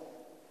well.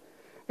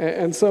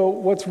 And so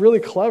what's really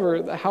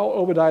clever, how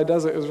Obadiah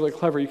does it is really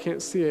clever. You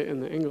can't see it in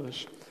the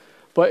English.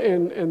 But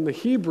in the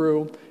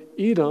Hebrew,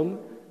 Edom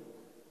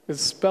is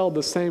spelled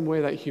the same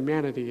way that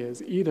humanity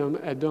is.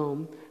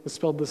 Edom, is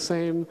spelled the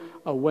same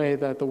way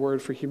that the word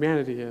for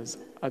humanity is,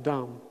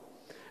 Adam.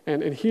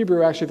 And in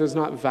Hebrew, actually, there's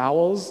not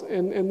vowels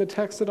in the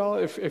text at all.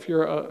 If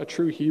you're a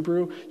true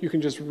Hebrew, you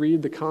can just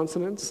read the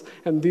consonants.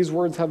 And these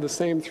words have the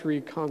same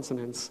 3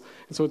 consonants.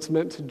 And so it's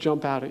meant to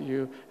jump out at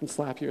you and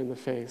slap you in the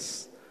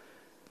face.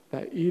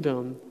 That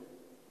Edom,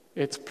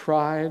 its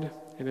pride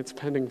and its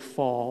pending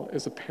fall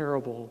is a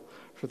parable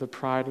for the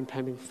pride and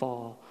pending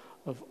fall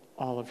of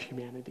all of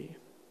humanity.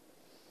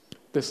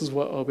 This is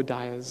what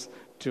Obadiah is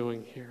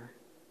doing here.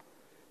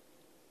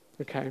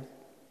 Okay?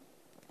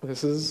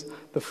 This is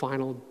the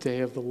final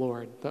day of the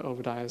Lord that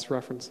Obadiah is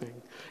referencing.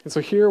 And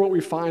so here what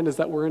we find is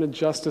that we're in a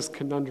justice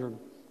conundrum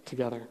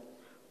together.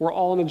 We're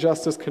all in a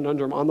justice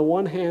conundrum. On the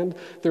one hand,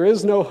 there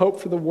is no hope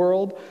for the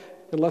world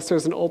unless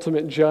there's an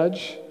ultimate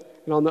judge.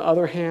 And on the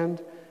other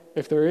hand,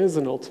 if there is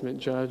an ultimate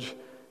judge,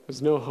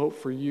 there's no hope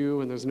for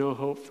you and there's no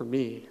hope for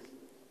me.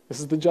 This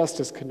is the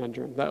justice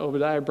conundrum that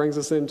Obadiah brings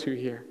us into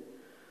here.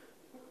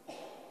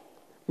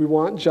 We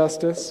want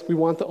justice. We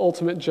want the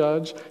ultimate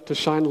judge to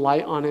shine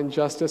light on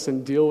injustice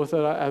and deal with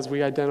it as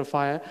we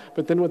identify it.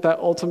 But then what that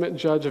ultimate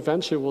judge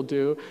eventually will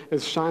do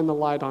is shine the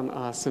light on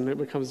us, and it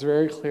becomes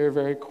very clear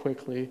very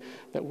quickly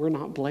that we're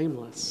not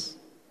blameless,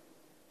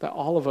 that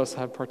all of us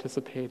have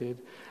participated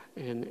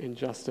in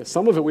injustice.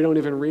 Some of it we don't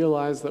even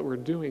realize that we're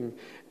doing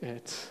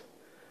it.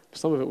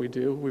 Some of it we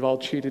do. We've all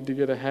cheated to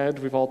get ahead.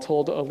 We've all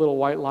told a little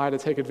white lie to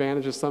take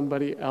advantage of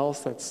somebody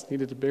else that's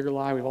needed a bigger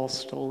lie. We've all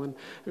stolen.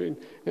 I mean,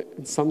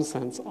 in some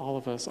sense, all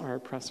of us are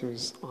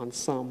oppressors on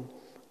some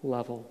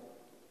level.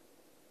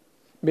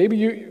 Maybe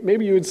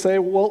you would say,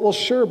 well,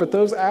 sure, but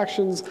those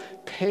actions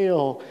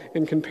pale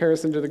in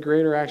comparison to the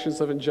greater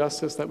actions of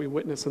injustice that we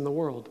witness in the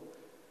world.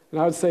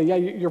 And I would say, yeah,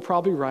 you're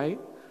probably right.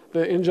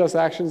 The unjust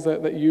actions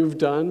that you've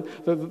done,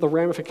 the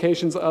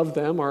ramifications of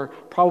them are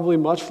probably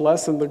much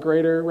less than the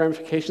greater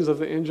ramifications of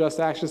the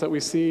unjust actions that we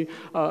see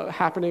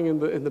happening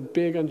in the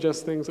big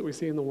unjust things that we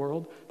see in the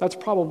world. That's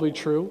probably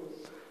true.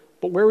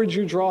 But where would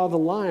you draw the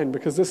line?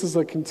 Because this is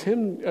a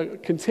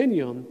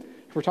continuum.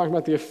 If we're talking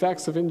about the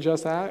effects of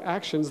unjust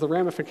actions, the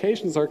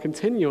ramifications are a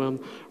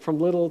continuum from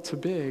little to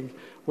big.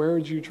 Where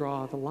would you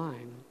draw the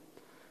line?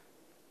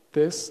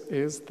 This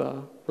is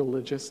the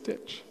religious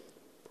ditch.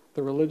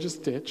 The religious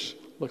ditch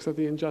looks at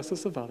the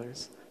injustice of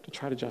others to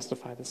try to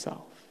justify the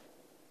self.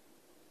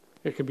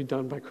 It can be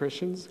done by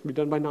Christians, it can be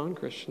done by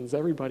non-Christians.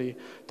 Everybody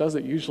does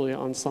it usually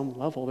on some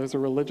level. There's a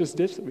religious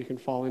ditch that we can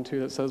fall into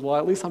that says, well,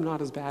 at least I'm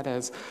not as bad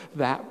as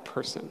that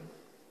person.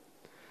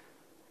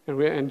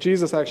 And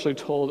Jesus actually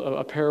told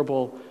a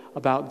parable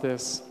about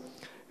this.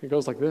 It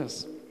goes like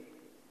this.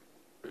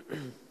 Do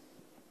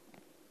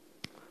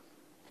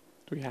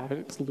we have it?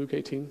 It's Luke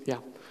 18. Yeah.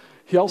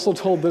 He also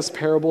told this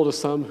parable to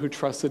some who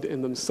trusted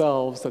in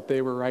themselves that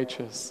they were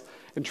righteous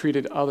and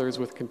treated others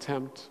with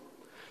contempt.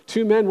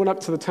 2 men went up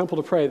to the temple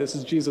to pray. This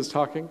is Jesus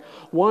talking.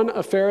 One a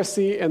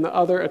Pharisee and the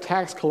other a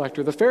tax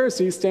collector. The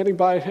Pharisee, standing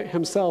by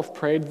himself,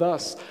 prayed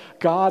thus,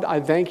 God, I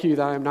thank you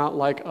that I am not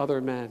like other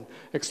men,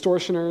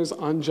 extortioners,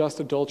 unjust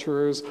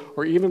adulterers,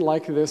 or even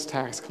like this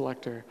tax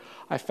collector.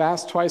 I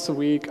fast twice a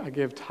week. I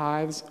give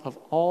tithes of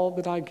all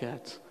that I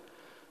get.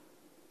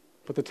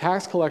 But the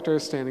tax collector,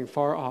 standing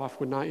far off,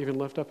 would not even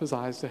lift up his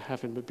eyes to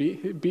heaven, but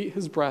beat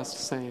his breast,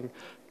 saying,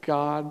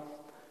 God,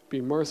 be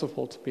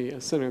merciful to me,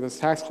 a sinner. This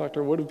tax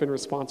collector would have been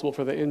responsible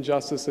for the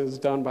injustices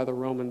done by the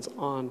Romans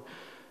on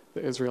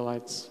the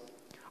Israelites.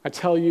 I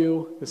tell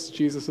you, this is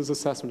Jesus'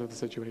 assessment of the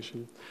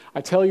situation.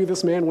 I tell you,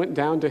 this man went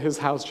down to his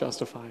house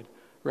justified,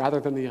 rather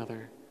than the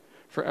other.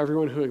 For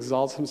everyone who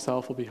exalts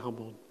himself will be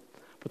humbled,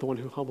 but the one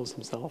who humbles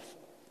himself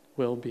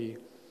will be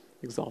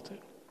exalted.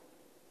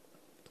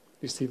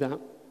 You see that?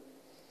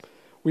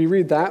 We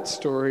read that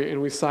story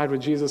and we side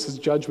with Jesus'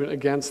 judgment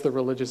against the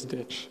religious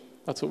ditch.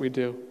 That's what we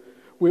do.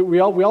 We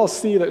all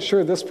see that,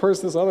 sure, this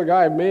other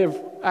guy may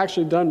have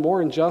actually done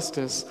more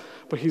injustice,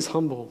 but he's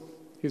humble.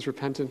 He's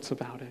repentant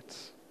about it.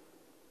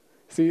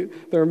 See,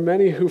 there are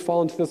many who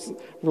fall into this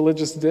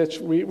religious ditch.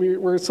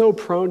 We're so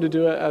prone to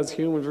do it as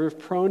humans. We're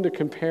prone to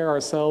compare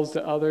ourselves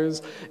to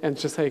others and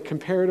just say,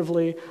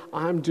 comparatively,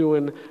 I'm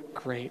doing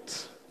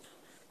great.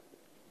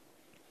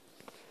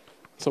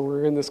 So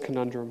we're in this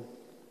conundrum.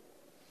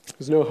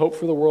 There's no hope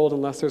for the world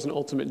unless there's an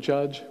ultimate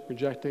judge,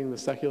 rejecting the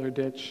secular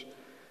ditch.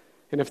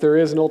 And if there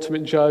is an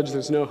ultimate judge,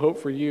 there's no hope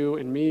for you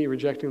and me,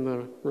 rejecting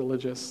the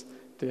religious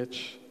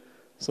ditch.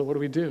 So what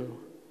do?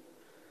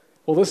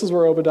 Well, this is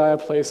where Obadiah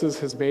places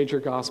his major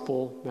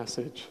gospel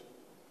message.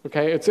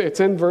 Okay, it's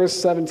in verse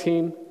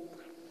 17.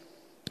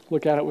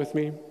 Look at it with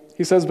me.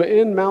 He says, but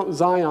in Mount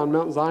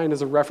Zion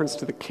is a reference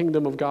to the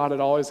kingdom of God.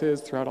 It always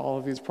is throughout all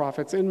of these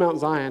prophets. In Mount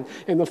Zion,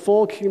 in the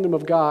full kingdom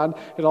of God,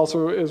 it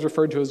also is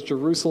referred to as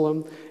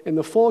Jerusalem. In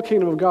the full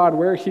kingdom of God,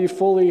 where he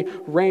fully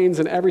reigns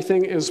and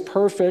everything is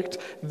perfect,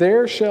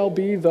 there shall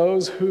be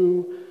those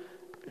who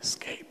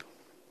escape.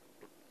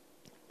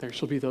 There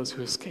shall be those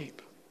who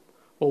escape.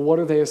 Well, what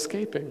are they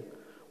escaping?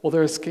 Well,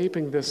 they're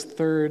escaping this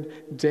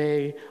third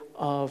day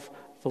of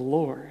the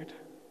Lord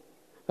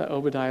that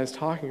Obadiah is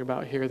talking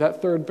about here.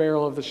 That third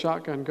barrel of the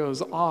shotgun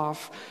goes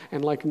off,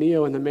 and like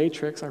Neo in the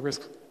Matrix, I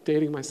risk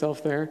dating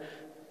myself there,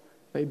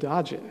 they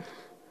dodge it.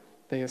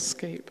 They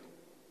escape.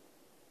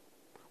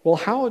 Well,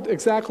 how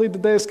exactly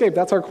did they escape?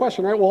 That's our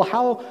question, right? Well,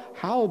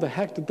 how the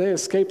heck did they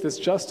escape this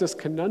justice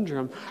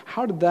conundrum?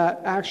 How did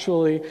that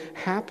actually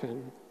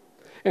happen?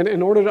 And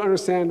in order to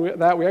understand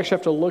that, we actually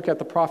have to look at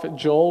the prophet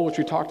Joel, which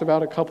we talked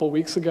about a couple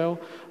weeks ago.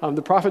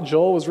 The prophet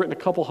Joel was written a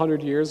couple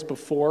hundred years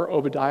before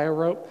Obadiah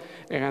wrote,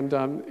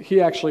 and he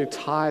actually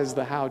ties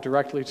the how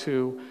directly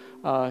to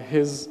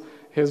his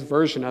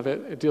version of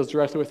it. It deals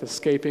directly with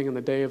escaping in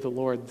the day of the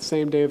Lord, the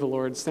same day of the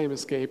Lord, same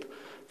escape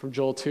from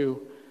Joel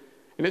 2.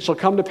 And it shall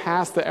come to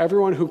pass that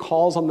everyone who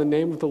calls on the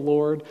name of the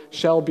Lord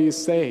shall be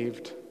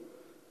saved.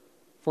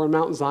 For in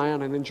Mount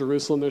Zion and in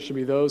Jerusalem there shall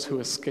be those who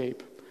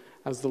escape,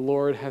 as the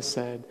Lord has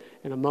said,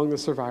 and among the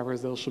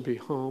survivors there shall be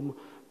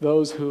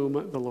those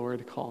whom the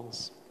Lord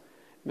calls.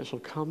 And it shall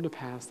come to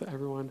pass that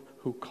everyone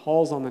who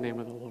calls on the name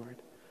of the Lord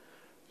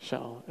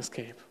shall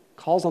escape.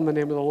 Calls on the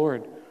name of the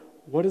Lord.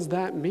 What does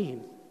that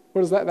mean?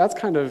 What is that? That's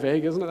kind of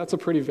vague, isn't it? That's a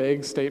pretty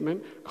vague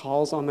statement.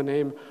 Calls on the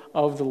name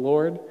of the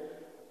Lord.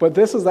 But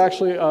this is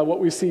actually what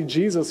we see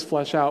Jesus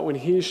flesh out when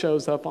he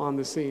shows up on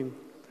the scene.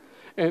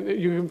 And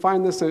you can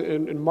find this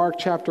in Mark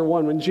chapter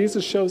 1. When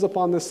Jesus shows up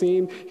on the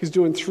scene, he's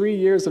doing 3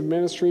 years of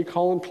ministry,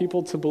 calling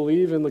people to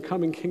believe in the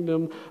coming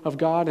kingdom of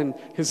God. And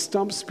his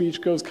stump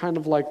speech goes kind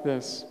of like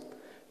this.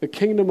 The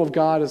kingdom of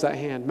God is at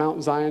hand.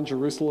 Mount Zion,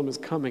 Jerusalem is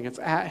coming. It's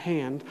at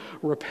hand.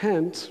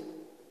 Repent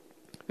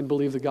and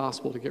believe the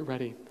gospel to get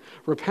ready.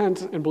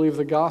 Repent and believe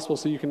the gospel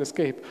so you can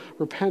escape.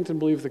 Repent and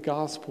believe the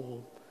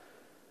gospel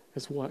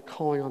is what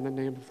calling on the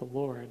name of the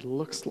Lord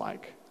looks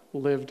like,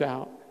 lived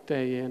out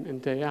day in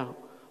and day out.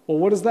 Well,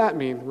 what does that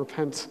mean?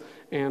 Repent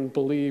and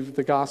believe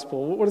the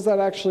gospel. What does that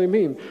actually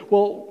mean?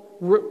 Well,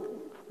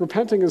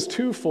 repenting is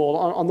twofold.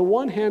 On the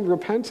one hand,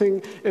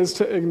 repenting is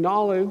to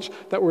acknowledge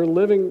that we're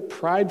living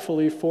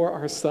pridefully for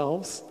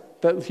ourselves,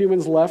 that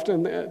humans left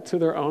to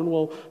their own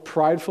will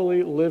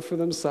pridefully live for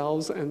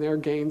themselves and their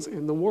gains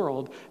in the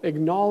world.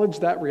 Acknowledge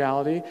that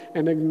reality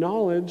and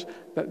acknowledge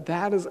that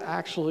that is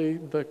actually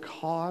the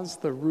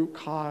root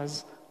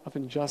cause of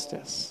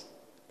injustice.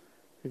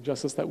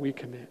 Injustice that we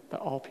commit,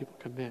 that all people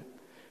commit.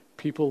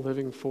 People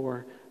living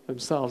for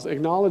themselves.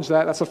 Acknowledge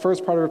that. That's the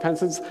first part of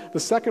repentance. The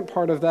second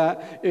part of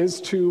that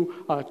is to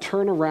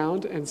turn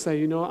around and say,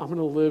 you know what, I'm going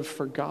to live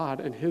for God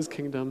and his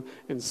kingdom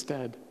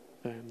instead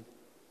then.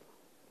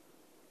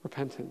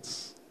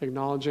 Repentance.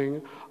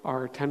 Acknowledging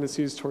our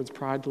tendencies towards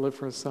pride to live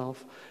for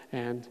ourselves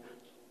and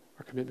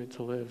our commitment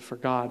to live for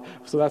God.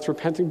 So that's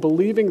repenting.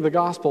 Believing the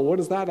gospel. What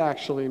does that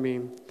actually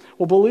mean?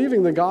 Well,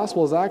 believing the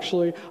gospel is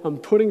actually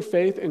putting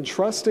faith and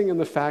trusting in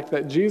the fact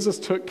that Jesus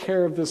took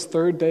care of this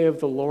third day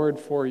of the Lord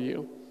for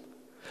you.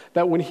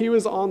 That when he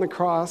was on the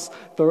cross,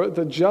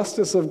 the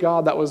justice of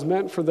God that was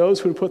meant for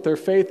those who put their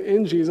faith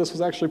in Jesus was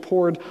actually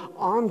poured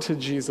onto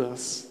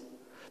Jesus.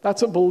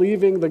 That's what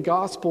believing the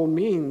gospel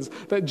means,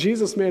 that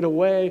Jesus made a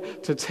way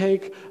to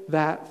take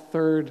that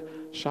third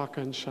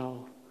shotgun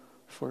shell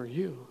for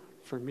you,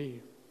 for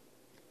me.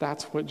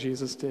 That's what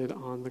Jesus did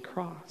on the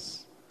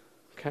cross,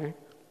 okay?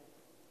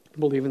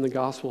 Believing the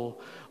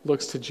gospel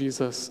looks to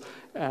Jesus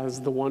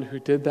as the one who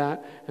did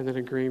that and then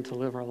agreeing to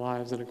live our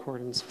lives in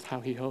accordance with how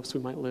he hopes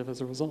we might live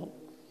as a result,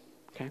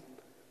 okay?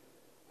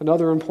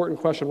 Another important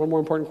question, one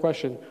more important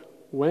question.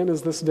 When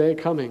is this day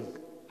coming?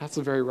 That's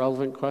a very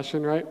relevant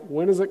question, right?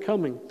 When is it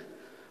coming?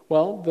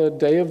 Well, the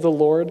day of the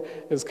Lord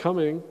is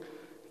coming.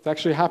 It's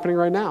actually happening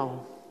right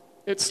now.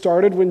 It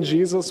started when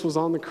Jesus was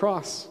on the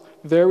cross.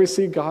 There we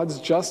see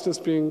God's justice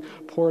being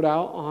poured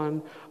out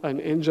on an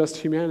unjust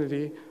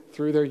humanity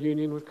through their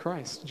union with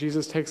Christ.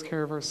 Jesus takes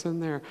care of our sin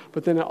there.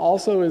 But then it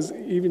also is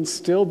even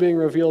still being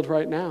revealed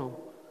right now.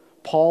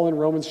 Paul in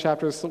Romans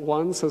chapter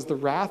 1 says the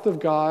wrath of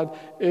God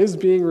is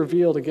being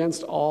revealed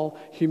against all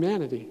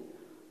humanity.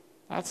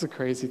 That's a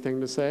crazy thing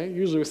to say.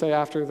 Usually we say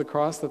after the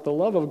cross that the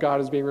love of God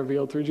is being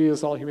revealed through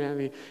Jesus, all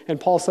humanity. And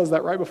Paul says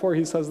that right before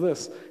he says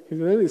this.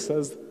 Then he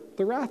says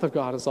the wrath of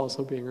God is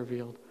also being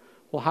revealed.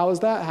 Well, how is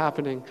that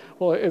happening?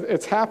 Well,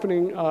 it's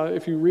happening,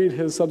 if you read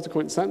his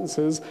subsequent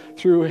sentences,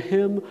 through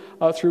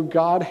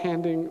God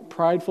handing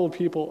prideful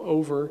people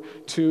over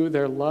to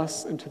their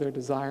lusts and to their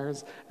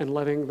desires and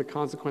letting the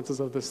consequences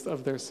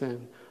of their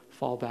sin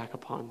fall back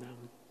upon them.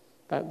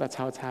 That's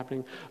how it's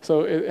happening.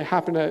 So it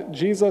happened at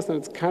Jesus, and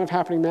it's kind of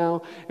happening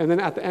now. And then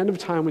at the end of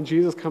time, when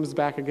Jesus comes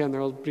back again,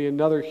 there will be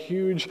another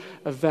huge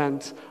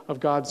event of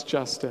God's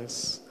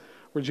justice,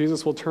 where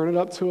Jesus will turn it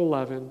up to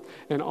 11,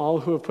 and all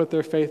who have put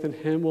their faith in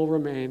him will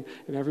remain,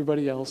 and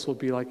everybody else will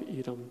be like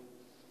Edom.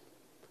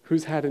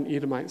 Who's had an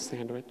Edomite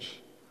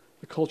sandwich?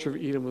 The culture of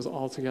Edom was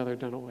altogether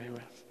done away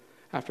with.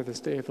 After this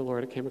day of the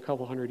Lord, it came a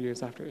couple hundred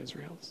years after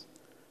Israel's.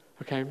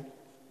 Okay?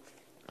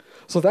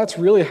 So that's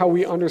really how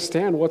we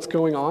understand what's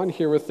going on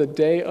here with the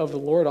day of the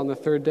Lord on the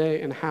third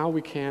day and how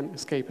we can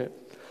escape it.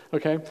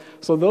 Okay?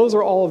 So those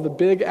are all of the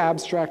big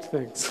abstract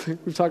things.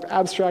 We've talked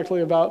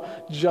abstractly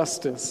about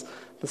justice,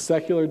 the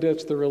secular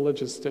ditch, the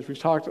religious ditch. We've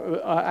talked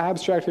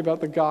abstractly about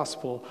the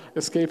gospel,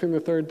 escaping the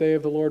third day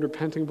of the Lord,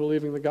 repenting,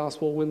 believing the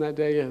gospel when that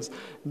day is.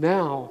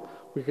 Now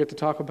we get to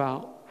talk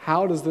about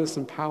how does this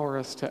empower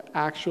us to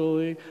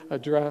actually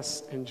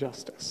address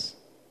injustice?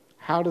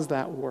 How does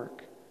that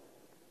work?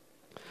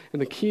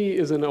 And the key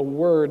is in a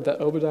word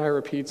that Obadiah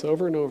repeats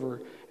over and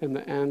over in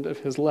the end of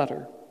his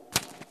letter.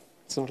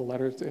 It's not a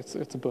letter, it's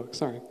a book,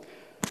 sorry.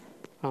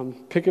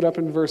 Pick it up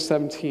in verse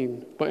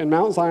 17. But in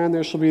Mount Zion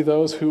there shall be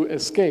those who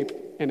escape,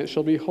 and it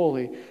shall be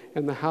holy,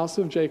 and the house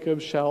of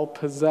Jacob shall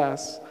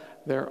possess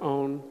their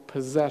own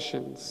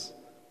possessions.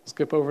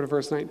 Skip over to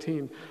verse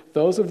 19.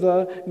 Those of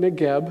the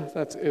Negeb,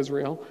 that's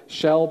Israel,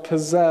 shall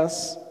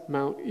possess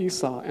Mount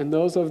Esau, and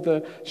those of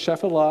the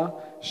Shephelah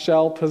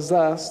shall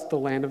possess the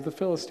land of the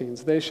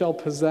Philistines. They shall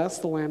possess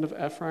the land of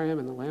Ephraim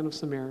and the land of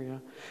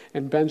Samaria,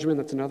 and Benjamin,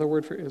 that's another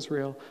word for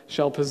Israel,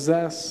 shall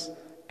possess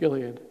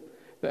Gilead.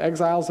 The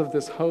exiles of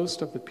this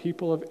host of the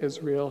people of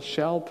Israel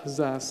shall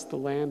possess the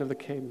land of the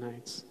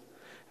Canaanites,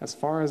 as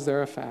far as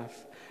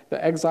Zarephath.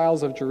 The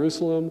exiles of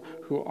Jerusalem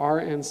who are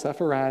in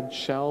Sepharad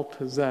shall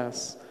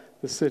possess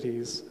the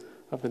cities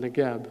of the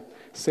Negeb.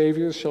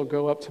 Saviors shall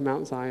go up to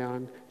Mount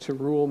Zion to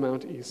rule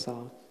Mount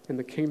Esau, and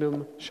the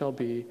kingdom shall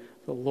be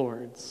the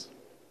Lord's.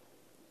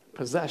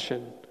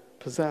 Possession,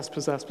 possess,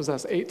 possess,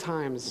 possess, 8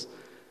 times.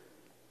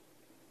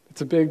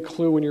 It's a big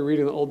clue when you're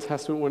reading the Old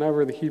Testament.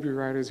 Whenever the Hebrew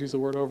writers use the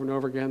word over and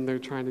over again, they're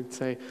trying to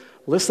say,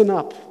 listen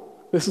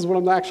up. This is what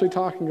I'm actually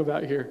talking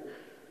about here.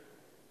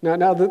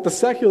 Now the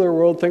secular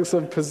world thinks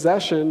of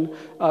possession,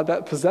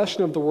 that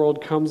possession of the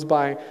world comes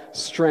by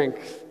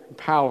strength,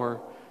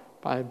 power,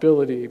 by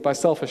ability, by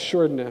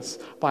self-assuredness,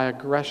 by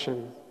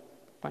aggression,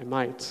 by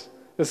might.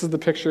 This is the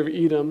picture of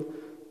Edom.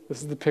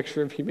 This is the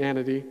picture of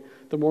humanity.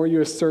 The more you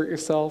assert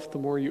yourself, the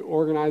more you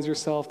organize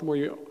yourself, the more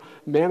you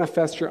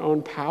manifest your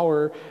own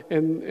power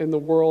in the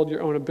world,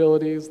 your own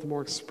abilities, the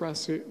more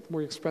you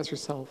express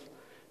yourself,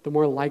 the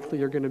more likely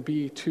you're going to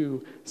be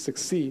to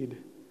succeed.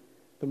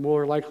 The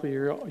more likely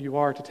you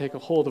are to take a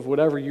hold of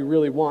whatever you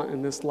really want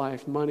in this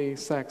life: money,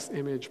 sex,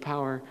 image,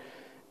 power,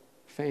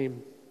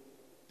 fame.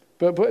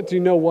 But do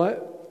you know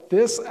what?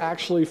 This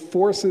actually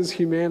forces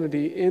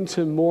humanity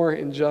into more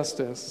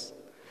injustice.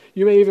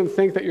 You may even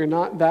think that you're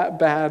not that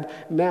bad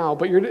now,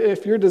 but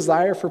if your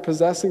desire for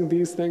possessing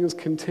these things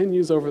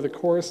continues over the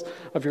course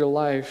of your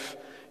life,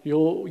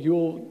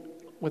 you'll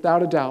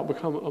without a doubt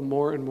become a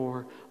more and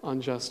more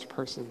unjust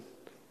person.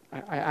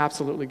 I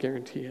absolutely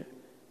guarantee it.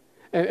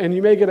 And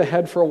you may get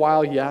ahead for a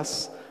while,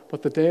 yes,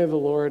 but the day of the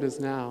Lord is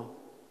now.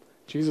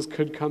 Jesus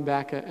could come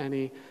back at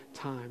any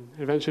time.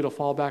 Eventually it'll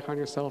fall back on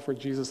yourself, or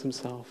Jesus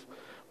himself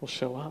will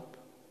show up.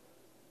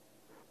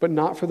 But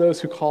not for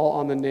those who call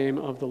on the name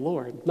of the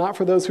Lord, not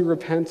for those who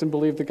repent and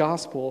believe the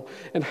gospel.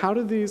 And how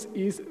do these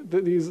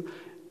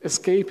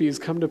escapees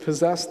come to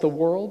possess the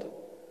world?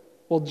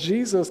 Well,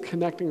 Jesus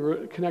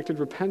connected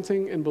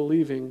repenting and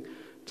believing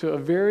to a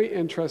very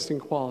interesting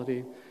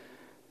quality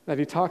that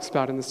he talks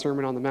about in the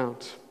Sermon on the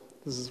Mount.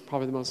 This is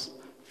probably the most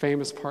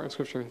famous part of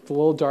Scripture. It's a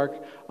little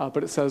dark,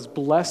 but it says,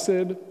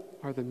 "Blessed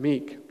are the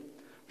meek,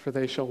 for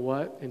they shall"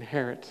 what?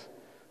 Inherit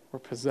or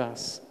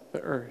possess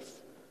the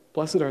earth.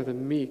 Blessed are the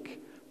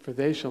meek, for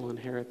they shall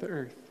inherit the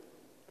earth.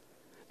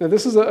 Now,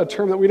 this is a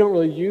term that we don't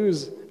really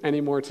use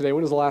anymore today.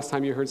 When was the last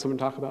time you heard someone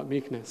talk about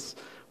meekness?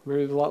 When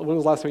was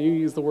the last time you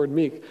used the word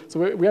meek?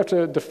 So we have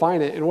to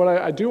define it. And what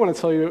I do want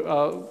to tell you,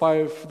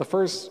 the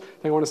first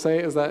thing I want to say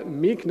is that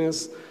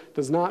meekness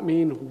does not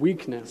mean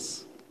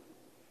weakness.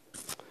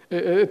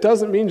 It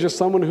doesn't mean just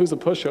someone who's a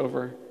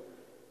pushover.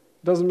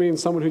 It doesn't mean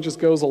someone who just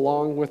goes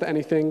along with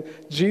anything.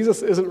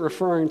 Jesus isn't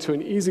referring to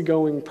an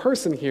easygoing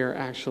person here,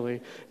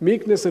 actually.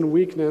 Meekness and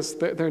weakness,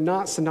 they're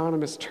not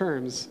synonymous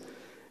terms.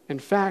 In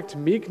fact,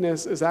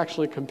 meekness is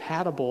actually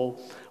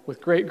compatible with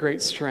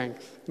great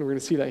strength. And we're going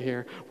to see that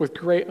here. With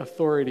great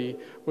authority,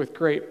 with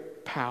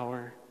great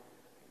power.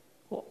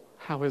 Well,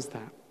 how is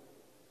that?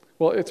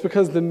 Well, it's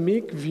because the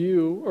meek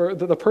view, or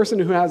the person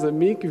who has a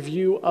meek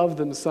view of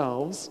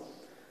themselves,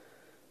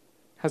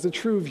 has a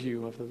true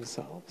view of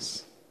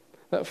themselves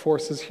that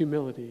forces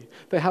humility.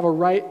 They have a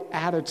right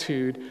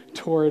attitude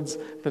towards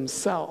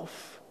themselves.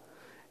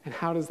 And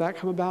how does that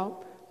come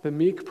about? The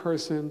meek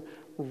person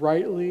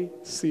rightly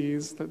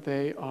sees that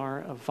they are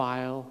a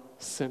vile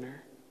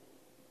sinner.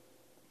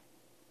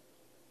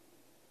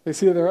 They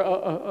see that they're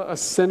a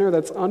sinner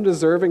that's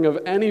undeserving of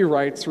any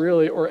rights,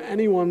 really, or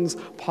anyone's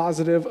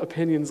positive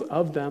opinions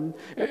of them.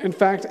 In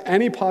fact,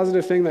 any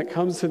positive thing that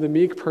comes to the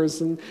meek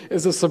person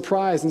is a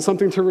surprise and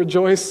something to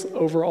rejoice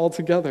over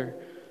altogether.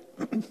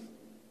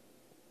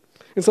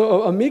 And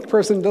so a meek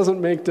person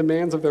doesn't make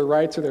demands of their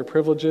rights or their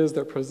privileges,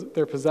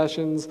 their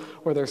possessions,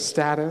 or their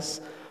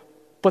status,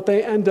 but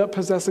they end up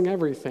possessing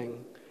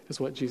everything, is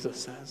what Jesus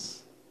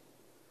says.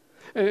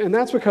 And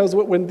that's because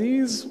when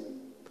these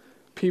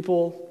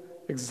people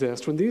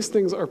exist, when these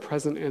things are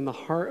present in the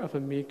heart of a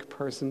meek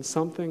person,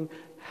 something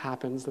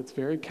happens that's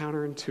very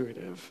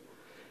counterintuitive.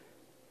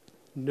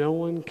 No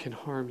one can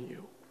harm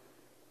you.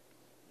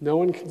 No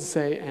one can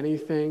say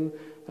anything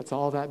that's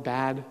all that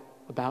bad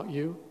about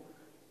you.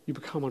 You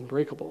become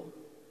unbreakable.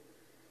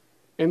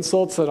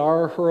 Insults that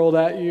are hurled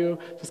at you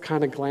just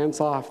kind of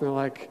glance off, and they're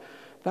like,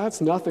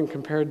 that's nothing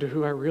compared to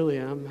who I really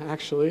am,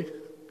 actually.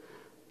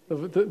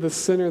 The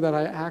sinner that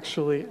I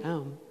actually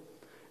am.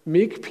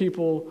 Meek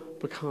people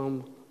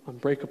become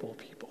unbreakable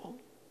people.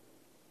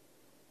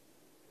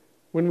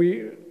 When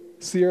we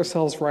see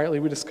ourselves rightly,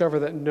 we discover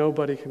that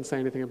nobody can say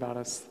anything about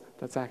us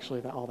that's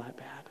actually all that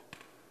bad.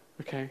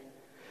 Okay?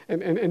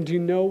 And do you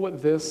know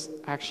what this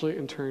actually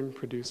in turn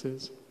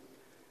produces?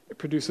 It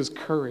produces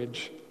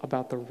courage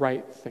about the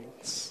right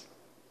things.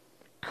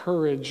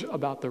 Courage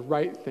about the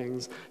right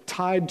things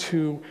tied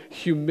to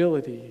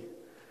humility.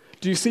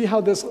 Do you see how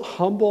this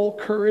humble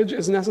courage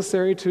is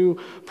necessary to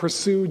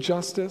pursue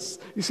justice?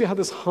 You see how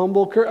this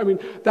humble courage,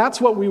 that's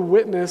what we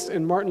witnessed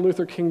in Martin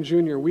Luther King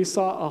Jr. We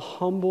saw a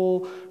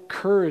humble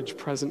courage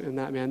present in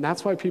that man.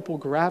 That's why people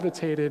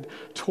gravitated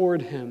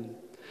toward him.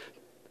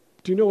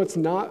 Do you know what's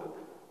not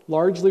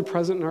largely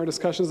present in our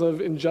discussions of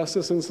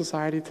injustice in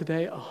society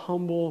today? A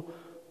humble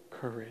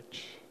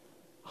courage.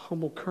 A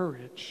humble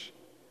courage.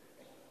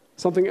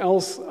 Something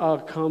else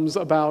comes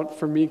about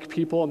for meek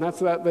people, and that's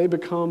that they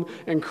become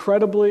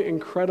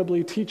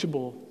incredibly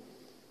teachable.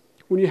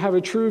 When you have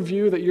a true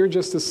view that you're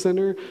just a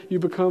sinner, you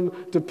become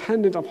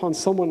dependent upon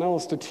someone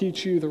else to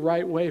teach you the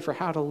right way for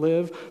how to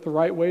live, the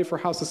right way for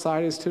how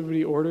society is to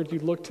be ordered. You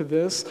look to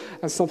this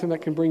as something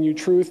that can bring you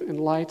truth and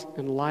light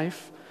and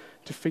life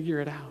to figure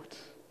it out.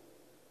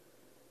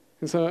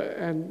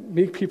 And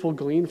meek people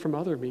glean from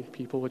other meek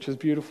people, which is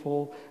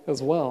beautiful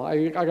as well.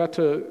 I got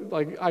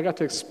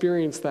to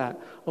experience that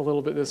a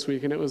little bit this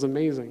week, and it was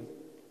amazing.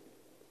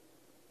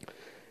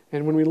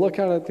 And when we look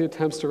out at the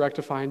attempts to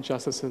rectify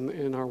injustice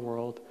in our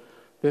world,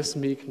 this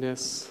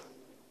meekness,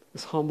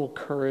 this humble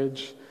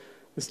courage,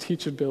 this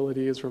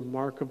teachability is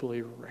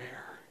remarkably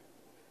rare.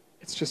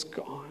 It's just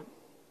gone.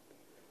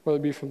 Whether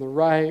it be from the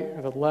right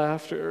or the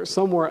left or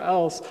somewhere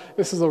else,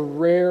 this is a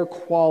rare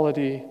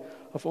quality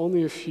of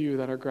only a few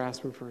that are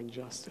grasping for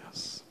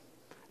injustice.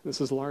 This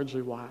is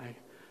largely why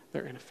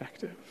they're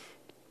ineffective.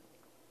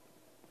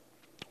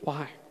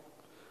 Why?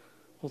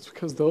 Well, it's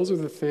because those are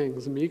the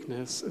things,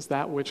 meekness is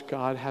that which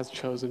God has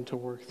chosen to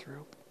work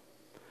through.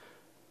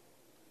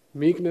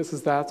 Meekness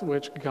is that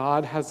which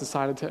God has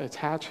decided to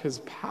attach his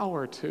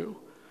power to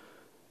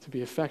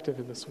be effective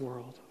in this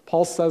world.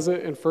 Paul says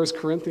it in 1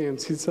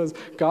 Corinthians. He says,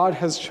 God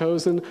has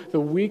chosen the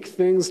weak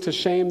things to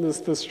shame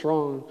the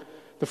strong,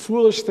 the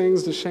foolish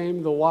things to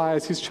shame the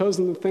wise. He's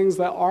chosen the things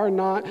that are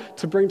not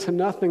to bring to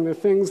nothing the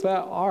things that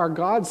are.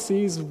 God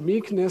sees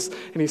meekness,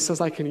 and he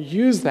says, I can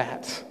use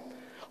that.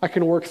 I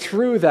can work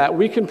through that.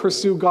 We can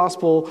pursue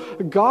gospel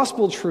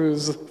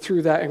truths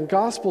through that and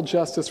gospel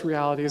justice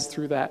realities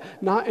through that,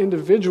 not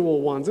individual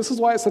ones. This is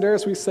why at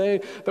Sedaris we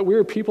say that we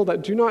are people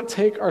that do not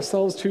take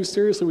ourselves too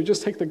seriously. We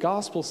just take the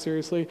gospel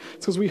seriously.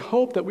 It's because we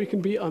hope that we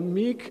can be a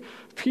meek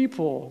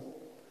people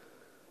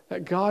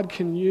that God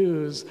can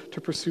use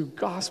to pursue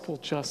gospel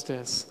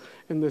justice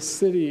in this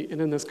city and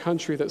in this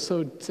country that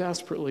so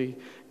desperately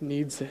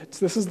needs it.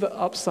 This is the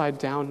upside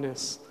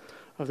downness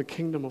of the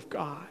kingdom of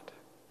God.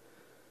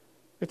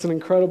 It's an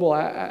incredible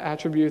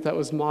attribute that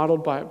was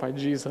modeled by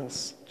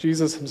Jesus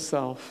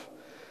himself.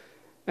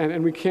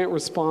 And we can't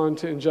respond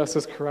to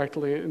injustice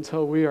correctly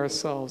until we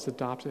ourselves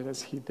adopt it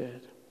as he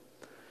did.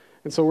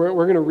 And so we're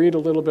going to read a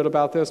little bit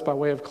about this by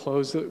way of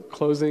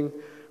closing.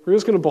 We're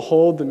just going to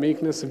behold the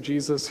meekness of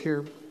Jesus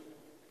here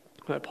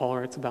that Paul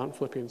writes about in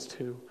Philippians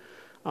 2.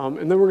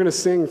 And then we're going to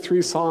sing 3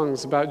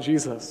 songs about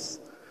Jesus.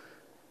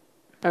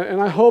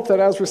 And I hope that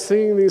as we're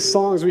singing these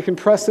songs, we can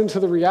press into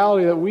the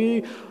reality that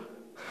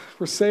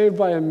we're saved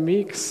by a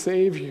meek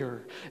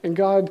Savior. And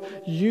God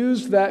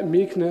used that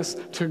meekness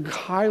to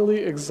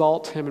highly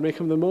exalt him and make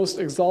him the most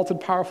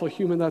exalted, powerful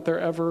human that there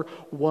ever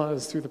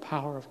was through the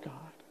power of God.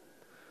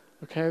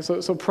 Okay,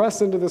 so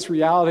press into this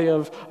reality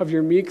of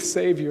your meek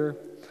Savior,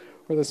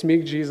 or this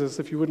meek Jesus,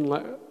 if you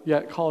wouldn't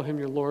yet call him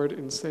your Lord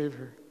and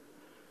Savior.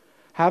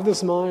 Have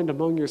this mind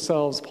among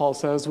yourselves, Paul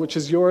says, which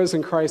is yours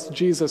in Christ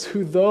Jesus,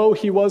 who though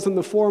he was in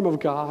the form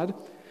of God,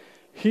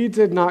 he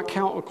did not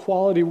count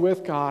equality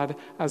with God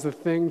as a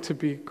thing to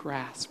be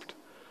grasped,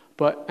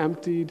 but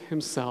emptied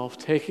himself,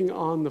 taking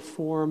on the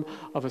form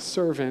of a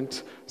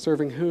servant.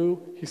 Serving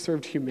who? He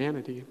served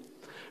humanity,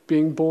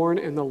 being born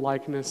in the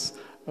likeness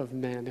of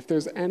men. If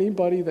there's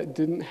anybody that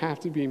didn't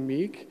have to be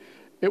meek,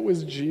 it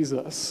was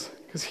Jesus,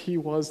 because he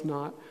was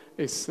not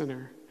a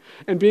sinner.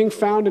 And being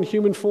found in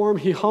human form,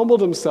 he humbled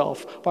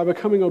himself by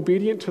becoming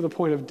obedient to the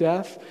point of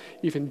death,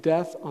 even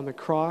death on the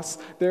cross.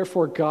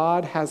 Therefore,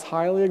 God has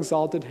highly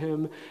exalted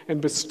him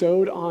and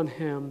bestowed on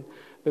him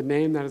the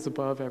name that is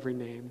above every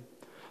name,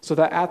 so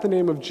that at the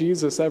name of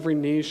Jesus, every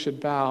knee should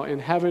bow in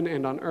heaven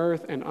and on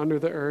earth and under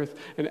the earth,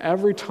 and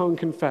every tongue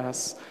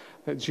confess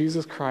that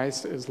Jesus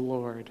Christ is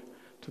Lord,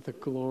 to the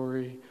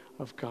glory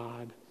of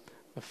God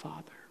the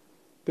Father.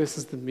 This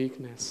is the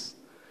meekness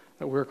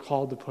that we're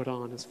called to put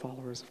on as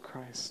followers of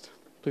Christ.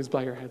 Please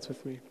bow your heads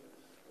with me.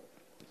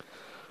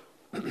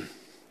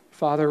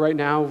 Father, right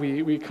now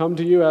we come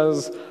to you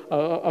as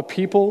a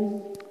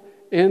people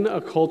in a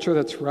culture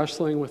that's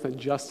wrestling with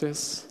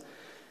injustice,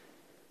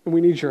 and we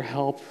need your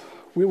help.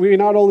 We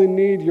not only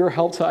need your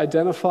help to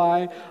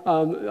identify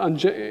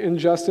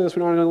injustice,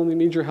 we not only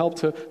need your help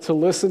to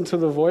listen to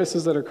the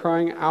voices that are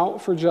crying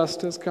out for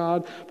justice,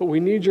 God, but we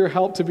need your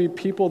help to be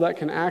people that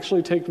can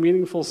actually take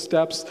meaningful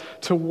steps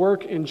to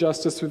work in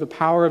justice through the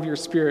power of your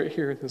Spirit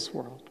here in this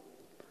world.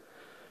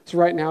 So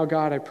right now,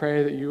 God, I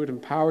pray that you would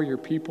empower your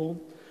people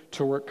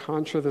to work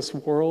contra this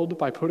world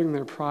by putting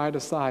their pride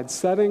aside,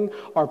 setting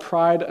our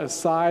pride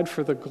aside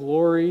for the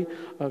glory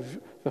of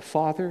the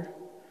Father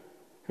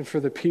and for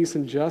the peace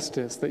and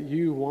justice that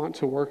you want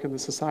to work in the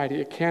society.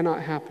 It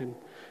cannot happen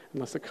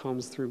unless it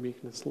comes through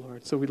meekness,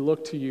 Lord. So we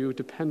look to you,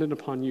 dependent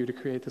upon you to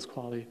create this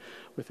quality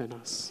within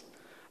us.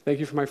 Thank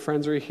you for my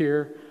friends right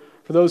here.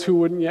 For those who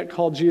wouldn't yet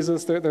call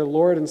Jesus their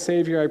Lord and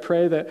Savior, I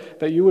pray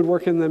that you would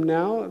work in them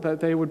now, that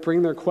they would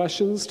bring their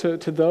questions to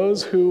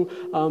those who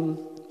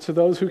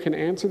can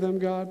answer them,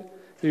 God.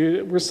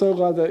 We're so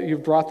glad that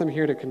you've brought them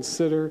here to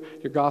consider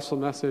your gospel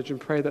message, and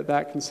pray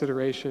that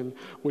consideration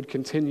would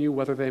continue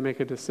whether they make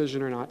a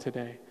decision or not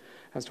today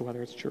as to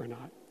whether it's true or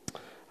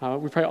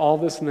not. We pray all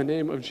this in the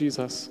name of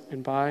Jesus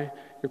and by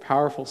your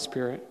powerful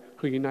Spirit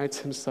who unites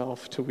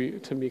himself to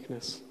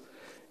meekness.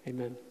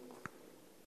 Amen.